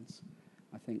one sense,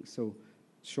 I think. So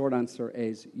short answer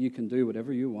is you can do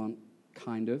whatever you want,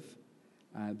 kind of,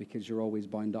 because you're always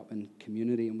bound up in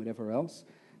community and whatever else.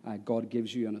 God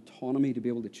gives you an autonomy to be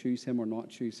able to choose him or not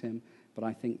choose him. But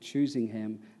I think choosing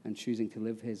him and choosing to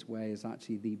live his way is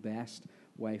actually the best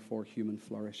way for human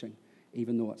flourishing,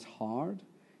 even though it's hard,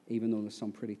 even though there's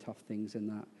some pretty tough things in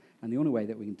that. And the only way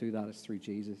that we can do that is through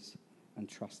Jesus and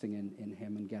trusting in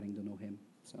him and getting to know him.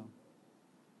 So,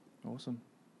 awesome.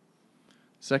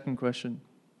 Second question.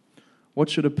 What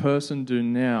should a person do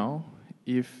now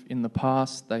if in the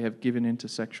past they have given into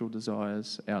sexual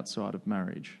desires outside of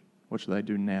marriage? What should they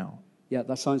do now? Yeah,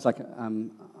 that sounds like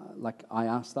I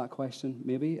asked that question,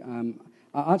 maybe. I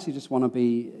actually just want to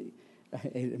be...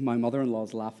 My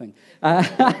mother-in-law's laughing. But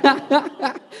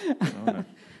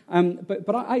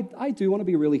I do want to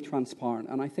be really transparent,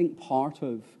 and I think part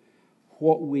of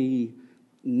what we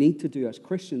need to do as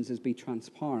Christians is be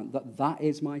transparent, that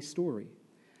is my story.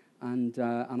 And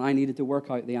I needed to work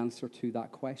out the answer to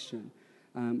that question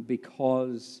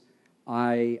because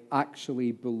I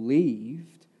actually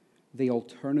believed the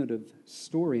alternative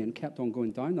story and kept on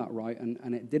going down that route,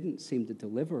 and it didn't seem to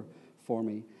deliver for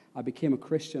me. I became a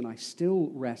Christian. I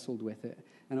still wrestled with it.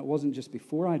 And it wasn't just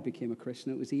before I became a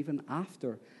Christian. It was even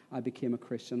after I became a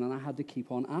Christian. And I had to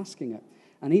keep on asking it.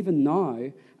 And even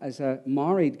now, as a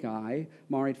married guy,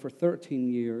 married for 13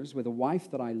 years with a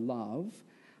wife that I love,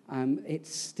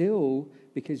 it's still,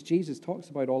 because Jesus talks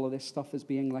about all of this stuff as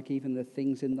being like even the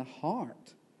things in the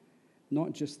heart,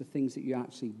 not just the things that you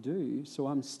actually do. So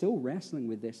I'm still wrestling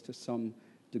with this to some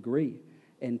degree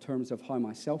in terms of how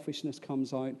my selfishness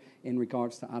comes out in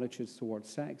regards to attitudes towards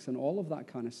sex and all of that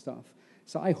kind of stuff.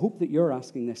 So I hope that you're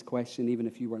asking this question, even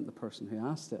if you weren't the person who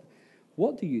asked it.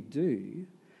 What do you do?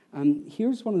 And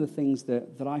here's one of the things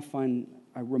that I find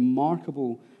a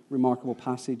remarkable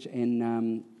passage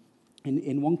in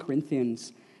 1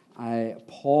 Corinthians.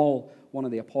 Paul, one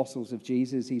of the apostles of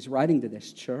Jesus, he's writing to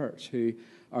this church who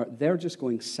they're just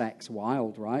going sex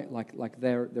wild, right? Like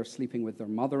they're sleeping with their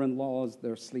mother-in-laws,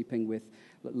 they're sleeping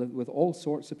with all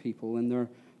sorts of people, and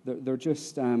they're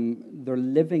just they're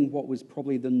living what was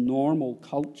probably the normal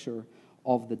culture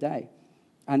of the day.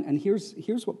 And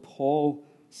here's what Paul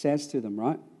says to them,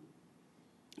 right?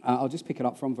 I'll just pick it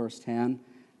up from verse 10.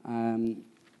 He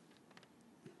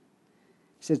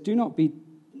says, "Do not be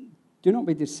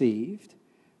deceived.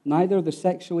 Neither the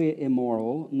sexually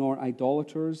immoral, nor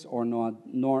idolaters,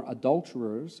 nor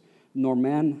adulterers, nor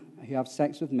men who have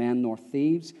sex with men, nor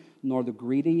thieves, nor the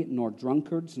greedy, nor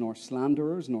drunkards, nor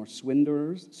slanderers, nor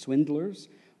swindlers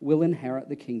will inherit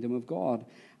the kingdom of God.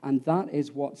 And that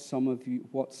is what some of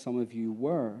you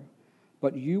were.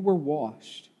 But you were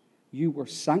washed, you were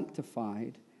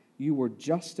sanctified, you were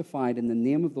justified in the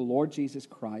name of the Lord Jesus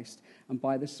Christ and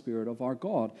by the Spirit of our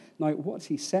God." Now, what's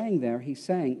he saying there? He's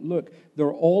saying, look, there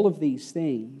are all of these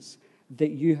things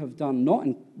that you have done,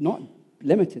 not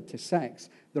limited to sex,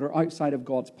 that are outside of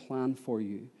God's plan for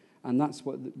you. And that's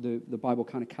what the Bible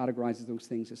kind of categorizes those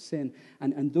things as sin.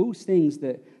 And those things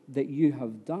that you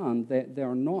have done, they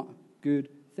are not good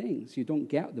things. You don't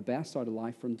get the best out of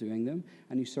life from doing them,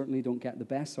 and you certainly don't get the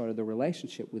best out of the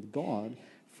relationship with God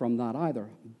from that either.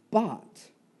 But,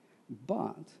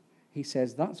 he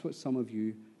says that's what some of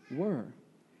you were.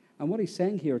 And what he's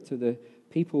saying here to the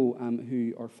people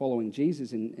who are following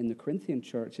Jesus in the Corinthian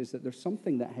church is that there's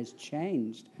something that has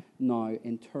changed now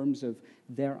in terms of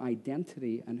their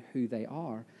identity and who they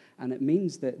are. And it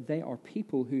means that they are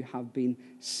people who have been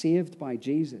saved by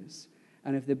Jesus.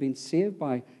 And if they've been saved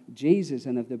by Jesus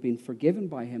and if they've been forgiven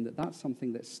by him, that's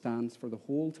something that stands for the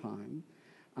whole time.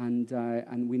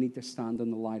 And we need to stand in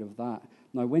the light of that.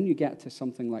 Now, when you get to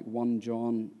something like 1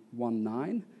 John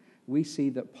 1:9, we see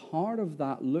that part of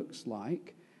that looks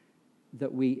like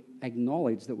that we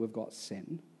acknowledge that we've got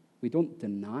sin. We don't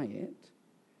deny it,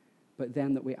 but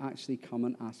then that we actually come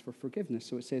and ask for forgiveness.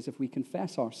 So it says if we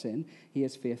confess our sin, he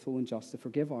is faithful and just to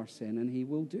forgive our sin, and he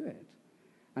will do it.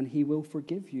 And he will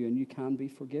forgive you, and you can be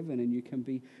forgiven, and you can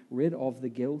be rid of the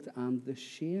guilt and the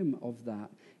shame of that,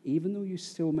 even though you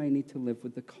still may need to live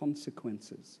with the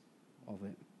consequences of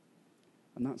it.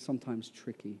 And that's sometimes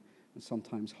tricky, and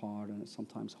sometimes hard, and it's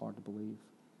sometimes hard to believe.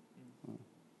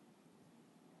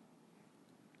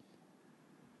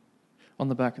 On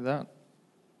the back of that,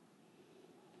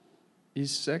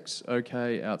 is sex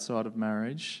okay outside of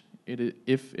marriage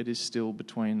if it is still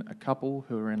between a couple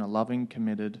who are in a loving,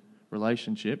 committed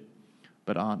relationship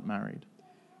but aren't married?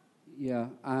 Yeah.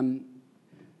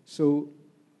 So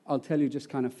I'll tell you just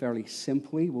kind of fairly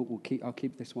simply. I'll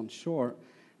keep this one short.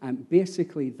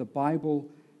 Basically, the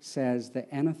Bible says that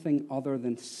anything other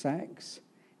than sex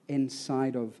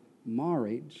inside of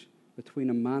marriage between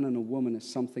a man and a woman is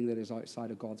something that is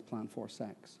outside of God's plan for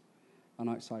sex and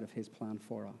outside of his plan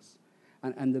for us.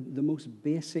 And the most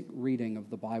basic reading of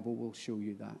the Bible will show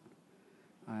you that.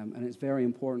 And it's very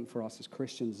important for us as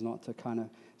Christians not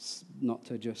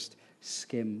to just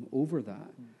skim over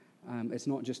that. It's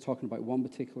not just talking about one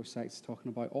particular sex, it's talking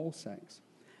about all sex.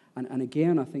 And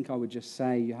again, I think I would just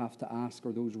say you have to ask,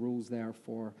 are those rules there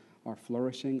for our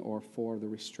flourishing or for the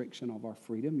restriction of our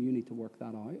freedom? You need to work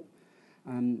that out.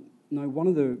 Now, one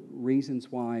of the reasons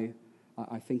why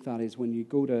I think that is when you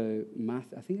go to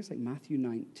Matthew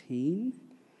 19,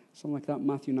 something like that,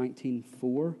 Matthew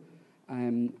 19:4.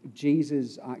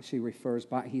 Jesus actually refers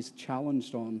back, he's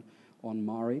challenged on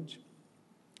marriage,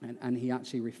 and he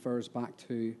actually refers back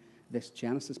to this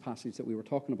Genesis passage that we were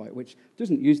talking about, which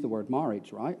doesn't use the word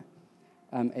marriage, right?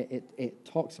 It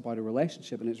talks about a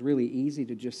relationship, and it's really easy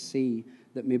to just see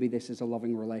that maybe this is a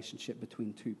loving relationship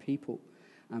between two people.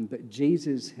 But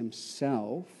Jesus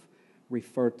himself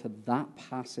referred to that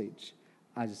passage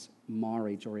as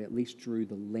marriage, or he at least drew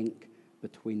the link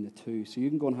between the two. So you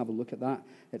can go and have a look at that.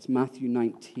 It's Matthew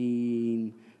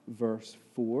 19, verse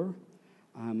 4.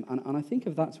 And I think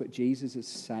if that's what Jesus is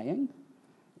saying,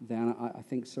 then I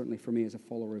think certainly for me as a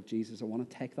follower of Jesus, I want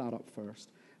to take that up first.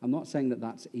 I'm not saying that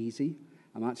that's easy.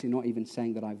 I'm actually not even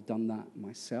saying that I've done that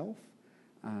myself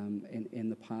in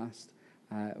the past.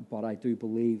 But I do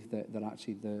believe that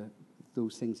actually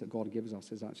those things that God gives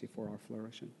us is actually for our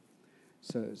flourishing.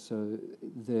 So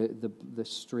the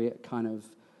straight kind of,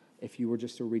 if you were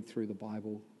just to read through the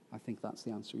Bible, I think that's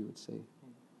the answer you would see.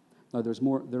 Now, there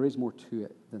is more to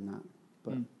it than that.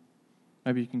 But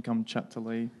maybe you can come chat to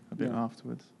Lee a bit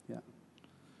afterwards. Yeah.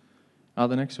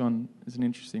 The next one is an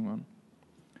interesting one.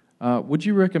 Would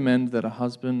you recommend that a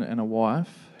husband and a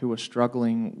wife who are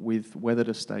struggling with whether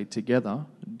to stay together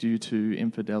due to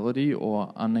infidelity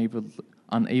or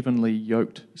unevenly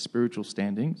yoked spiritual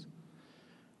standings,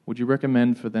 would you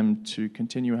recommend for them to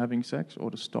continue having sex or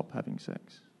to stop having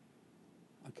sex?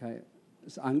 Okay,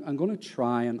 so I'm going to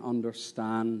try and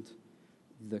understand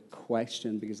the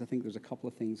question because I think there's a couple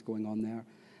of things going on there.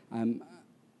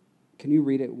 Can you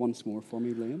read it once more for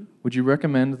me, Liam? Would you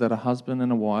recommend that a husband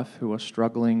and a wife who are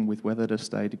struggling with whether to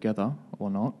stay together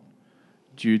or not,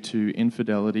 due to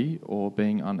infidelity or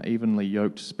being unevenly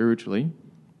yoked spiritually,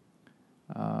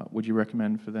 would you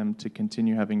recommend for them to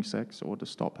continue having sex or to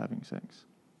stop having sex?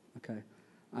 Okay.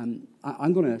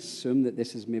 I'm going to assume that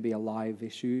this is maybe a live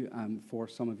issue for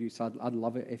some of you, so I'd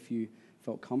love it if you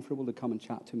felt comfortable to come and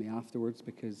chat to me afterwards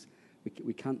because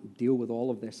we can't deal with all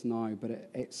of this now, but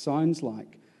it sounds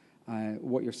like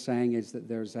what you're saying is that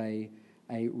there's a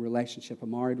relationship, a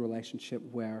married relationship,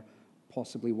 where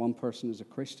possibly one person is a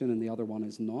Christian and the other one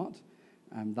is not.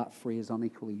 That phrase,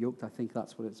 unequally yoked, I think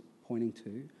that's what it's pointing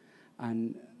to.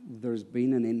 And there's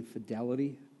been an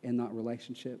infidelity in that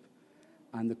relationship.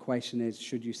 And the question is,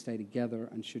 should you stay together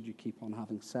and should you keep on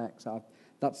having sex?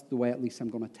 That's the way at least I'm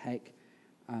going to take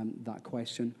that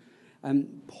question.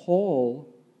 Paul,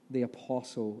 the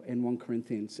apostle, in 1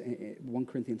 Corinthians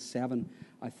 7,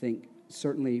 I think,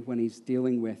 certainly when he's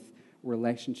dealing with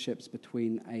relationships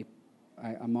between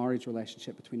a marriage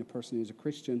relationship between a person who's a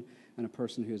Christian and a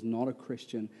person who is not a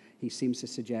Christian, he seems to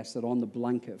suggest that on the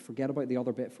blanket, forget about the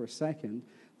other bit for a second,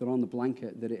 that on the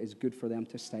blanket that it is good for them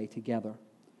to stay together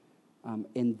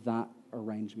in that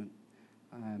arrangement.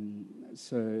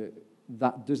 So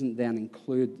that doesn't then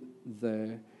include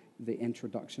the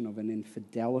introduction of an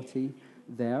infidelity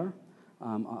there.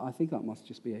 I think that must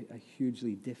just be a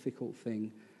hugely difficult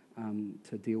thing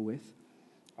to deal with.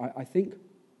 I think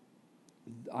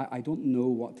I don't know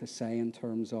what to say in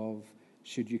terms of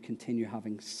should you continue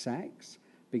having sex,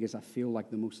 because I feel like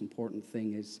the most important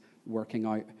thing is working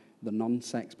out the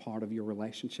non-sex part of your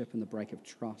relationship and the break of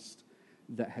trust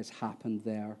that has happened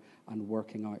there and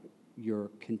working out your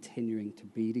continuing to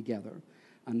be together.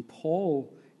 And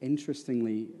Paul,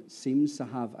 interestingly, seems to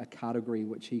have a category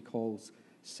which he calls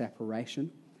separation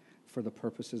for the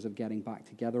purposes of getting back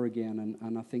together again.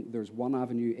 And I think there's one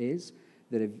avenue is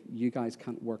that if you guys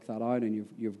can't work that out and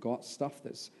you've got stuff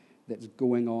that's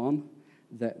going on,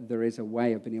 that there is a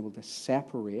way of being able to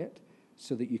separate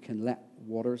so that you can let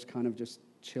waters kind of just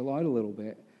chill out a little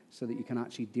bit so that you can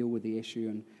actually deal with the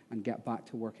issue and get back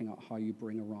to working out how you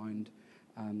bring around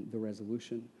the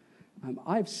resolution.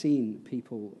 I've seen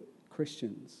people,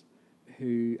 Christians,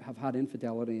 who have had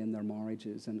infidelity in their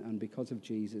marriages, and because of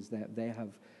Jesus, they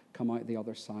have come out the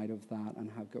other side of that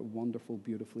and have got wonderful,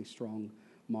 beautifully strong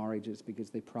marriages because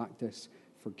they practice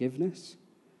forgiveness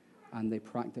and they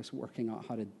practice working out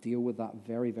how to deal with that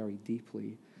very, very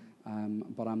deeply.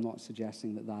 But I'm not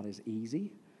suggesting that that is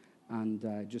easy.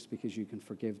 And just because you can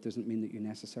forgive doesn't mean that you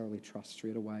necessarily trust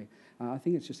straight away. I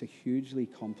think it's just a hugely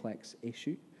complex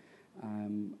issue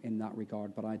in that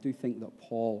regard. But I do think that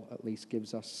Paul at least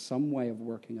gives us some way of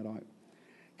working it out.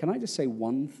 Can I just say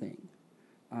one thing?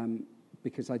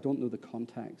 Because I don't know the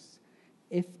context.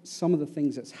 If some of the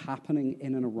things that's happening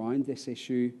in and around this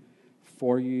issue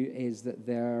for you is that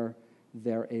there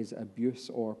is abuse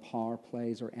or power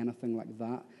plays or anything like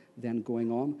that then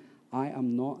going on, I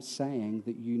am not saying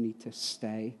that you need to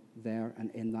stay there and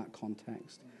in that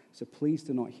context. So please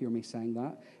do not hear me saying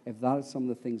that. If that is some of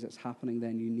the things that's happening,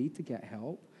 then you need to get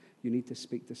help. You need to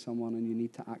speak to someone and you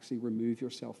need to actually remove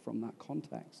yourself from that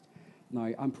context. Now,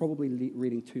 I'm probably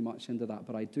reading too much into that,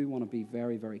 but I do want to be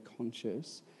very, very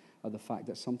conscious of the fact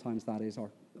that sometimes that is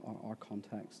our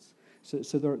context.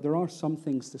 So there are some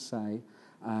things to say,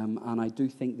 and I do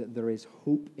think that there is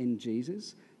hope in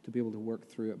Jesus to be able to work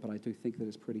through it, but I do think that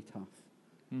it's pretty tough.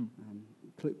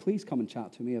 Please come and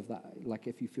chat to me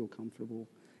if you feel comfortable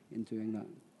in doing that.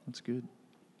 That's good.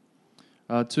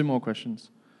 2 more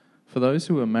questions. For those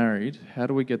who are married, how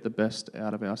do we get the best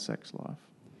out of our sex life?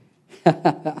 Do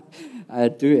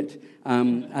it.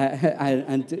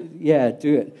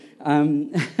 Do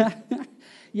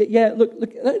it.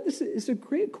 Look, this is a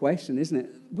great question, isn't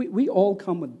it? We all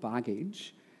come with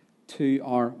baggage to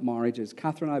our marriages.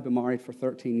 Catherine and I have been married for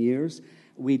 13 years.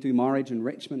 We do marriage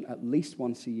enrichment at least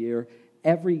once a year.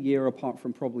 Every year, apart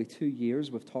from probably 2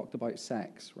 years, we've talked about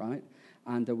sex, right?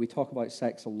 And we talk about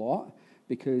sex a lot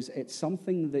because it's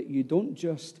something that you don't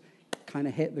just kind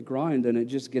of hit the ground and it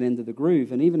just get into the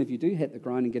groove. And even if you do hit the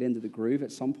ground and get into the groove,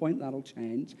 at some point that'll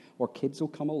change, or kids will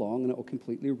come along and it will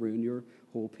completely ruin your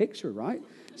whole picture, right?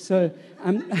 So,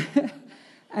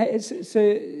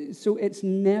 it's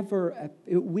never.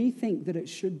 We think that it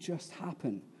should just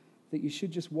happen, that you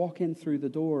should just walk in through the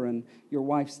door and your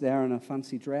wife's there in a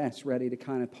fancy dress, ready to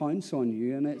kind of pounce on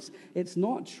you, and it's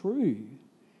not true.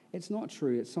 It's not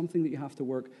true. It's something that you have to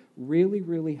work really,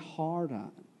 really hard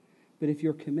at. But if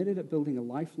you're committed at building a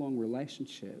lifelong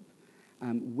relationship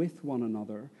with one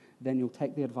another, then you'll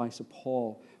take the advice of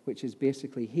Paul, which is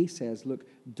basically, he says, look,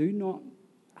 do not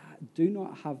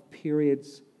have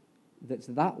periods that's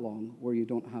that long where you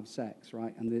don't have sex,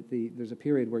 right? And there's a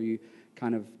period where you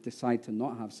kind of decide to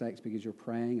not have sex because you're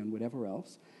praying and whatever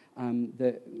else.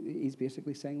 That he's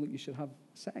basically saying, look, you should have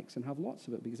sex and have lots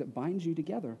of it because it binds you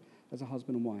together as a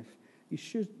husband and wife. You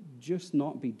should just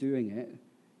not be doing it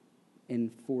in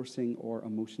forcing or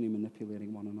emotionally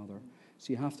manipulating one another.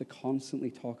 So you have to constantly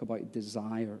talk about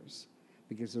desires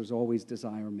because there's always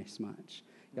desire mismatch.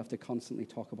 You have to constantly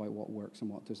talk about what works and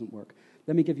what doesn't work.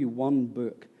 Let me give you one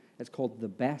book. It's called The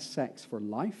Best Sex for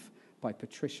Life by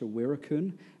Patricia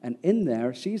Wirakun. And in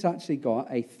there, she's actually got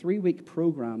a 3-week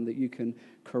program that you can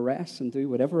caress and do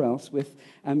whatever else with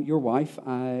your wife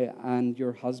and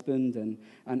your husband and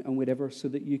whatever, so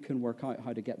that you can work out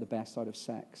how to get the best out of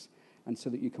sex. And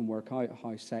so that you can work out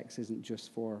how sex isn't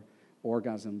just for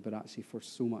orgasm, but actually for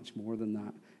so much more than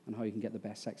that, and how you can get the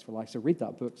best sex for life. So read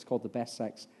that book. It's called The Best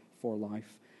Sex for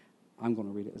Life. I'm going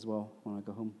to read it as well when I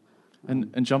go home.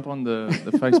 And jump on the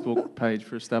Facebook page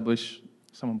for Establish.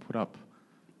 Someone put up,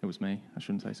 it was me, I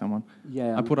shouldn't say someone.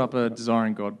 Yeah. I put up a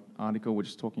Desiring God article which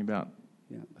is talking about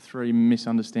 3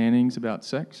 misunderstandings about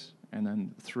sex, and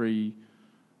then 3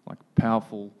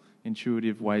 powerful,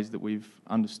 intuitive ways that we've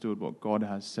understood what God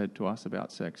has said to us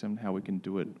about sex and how we can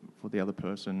do it for the other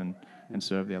person and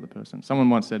serve the other person. Someone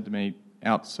once said to me,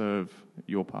 outserve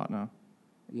your partner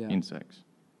in sex.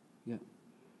 Yeah.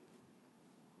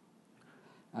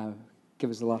 Give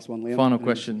us the last one, Liam. Final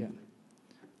question.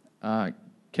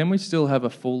 Can we still have a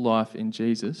full life in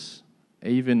Jesus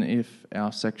even if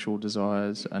our sexual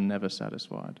desires are never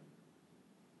satisfied?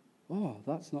 Oh,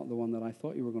 that's not the one that I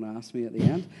thought you were going to ask me at the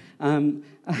end.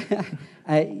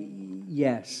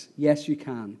 Yes, you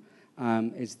can,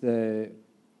 is the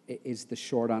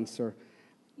short answer.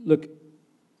 Look,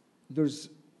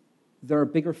 there are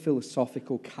bigger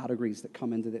philosophical categories that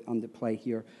come into play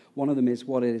here. One of them is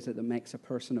what is it that makes a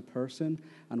person,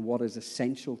 and what is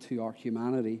essential to our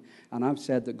humanity. And I've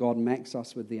said that God makes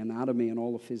us with the anatomy and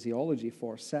all the physiology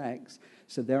for sex,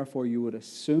 so therefore you would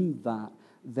assume that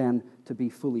then to be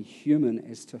fully human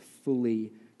is to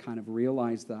fully kind of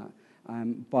realize that.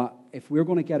 But if we're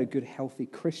going to get a good, healthy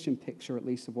Christian picture, at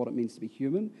least, of what it means to be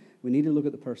human, we need to look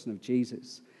at the person of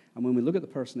Jesus. And when we look at the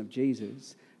person of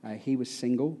Jesus, he was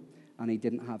single and he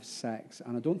didn't have sex.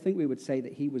 And I don't think we would say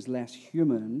that he was less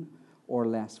human or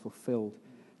less fulfilled.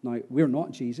 Now, we're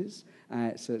not Jesus,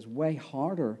 so it's way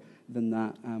harder than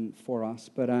that for us.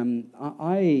 But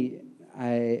I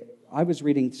was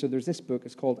reading, so there's this book,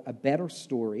 it's called A Better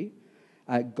Story,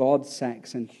 God,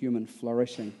 Sex, and Human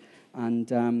Flourishing.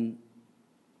 And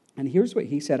here's what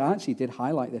he said. I actually did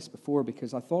highlight this before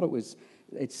because I thought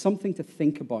it's something to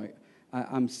think about.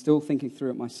 I'm still thinking through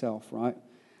it myself, right?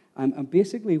 And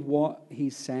basically what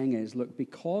he's saying is, look,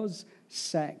 because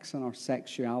sex and our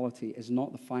sexuality is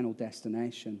not the final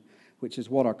destination, which is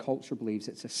what our culture believes,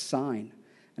 it's a sign.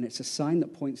 And it's a sign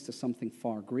that points to something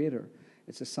far greater.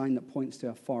 It's a sign that points to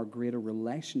a far greater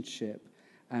relationship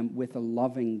with a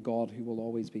loving God who will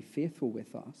always be faithful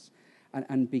with us.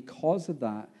 And because of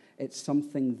that, it's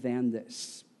something then that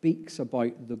speaks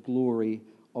about the glory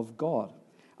of God.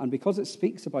 And because it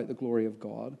speaks about the glory of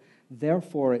God,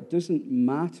 therefore it doesn't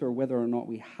matter whether or not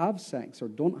we have sex or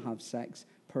don't have sex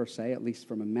per se, at least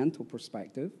from a mental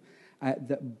perspective,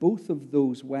 that both of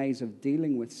those ways of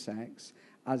dealing with sex,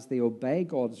 as they obey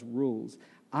God's rules,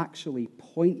 actually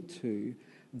point to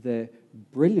the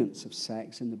brilliance of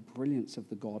sex and the brilliance of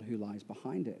the God who lies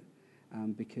behind it,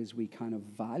 because we kind of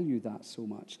value that so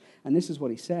much. And this is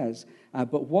what he says,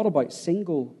 but what about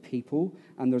single people?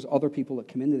 And there's other people that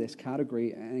come into this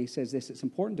category, and he says this, it's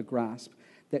important to grasp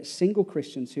that single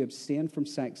Christians who abstain from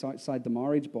sex outside the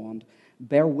marriage bond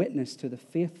bear witness to the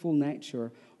faithful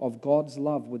nature of God's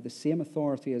love with the same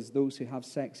authority as those who have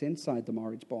sex inside the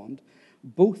marriage bond,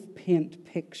 both paint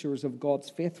pictures of God's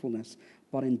faithfulness,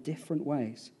 but in different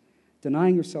ways.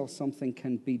 Denying yourself something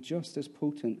can be just as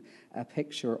potent a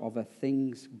picture of a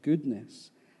thing's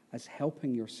goodness as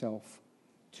helping yourself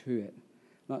to it.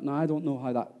 Now, I don't know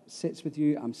how that sits with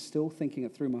you. I'm still thinking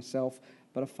it through myself,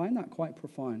 but I find that quite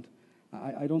profound.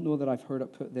 I don't know that I've heard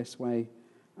it put this way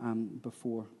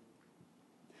before.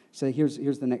 So here's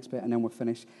the next bit, and then we're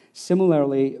finished.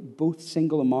 Similarly, both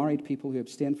single and married people who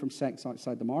abstain from sex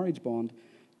outside the marriage bond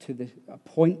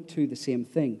point to the same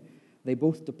thing. They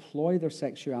both deploy their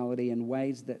sexuality in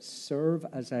ways that serve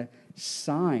as a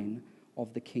sign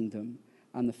of the kingdom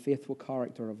and the faithful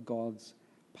character of God's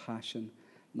passion.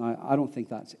 Now, I don't think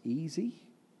that's easy.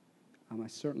 I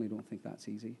certainly don't think that's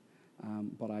easy.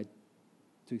 But I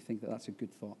do think that that's a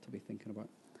good thought to be thinking about.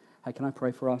 Hey, can I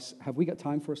pray for us? Have we got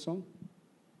time for a song?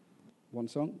 One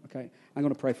song? Okay. I'm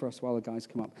going to pray for us while the guys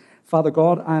come up. Father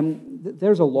God,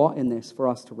 there's a lot in this for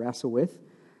us to wrestle with.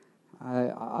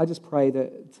 I just pray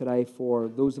that today for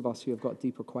those of us who have got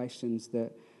deeper questions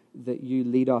that you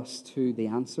lead us to the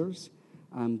answers,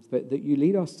 but that you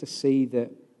lead us to see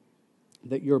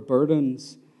that your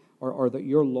burdens or that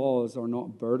your laws are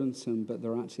not burdensome, but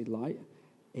they're actually light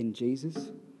in Jesus.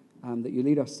 That you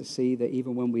lead us to see that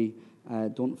even when we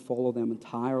don't follow them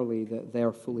entirely, that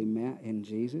they're fully met in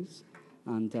Jesus.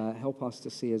 And help us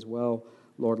to see as well,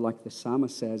 Lord, like the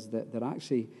psalmist says, that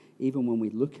actually, even when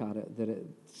we look at it, that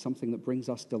it's something that brings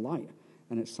us delight,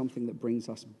 and it's something that brings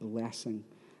us blessing.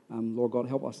 Lord God,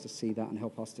 help us to see that and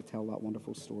help us to tell that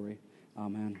wonderful story.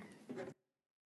 Amen.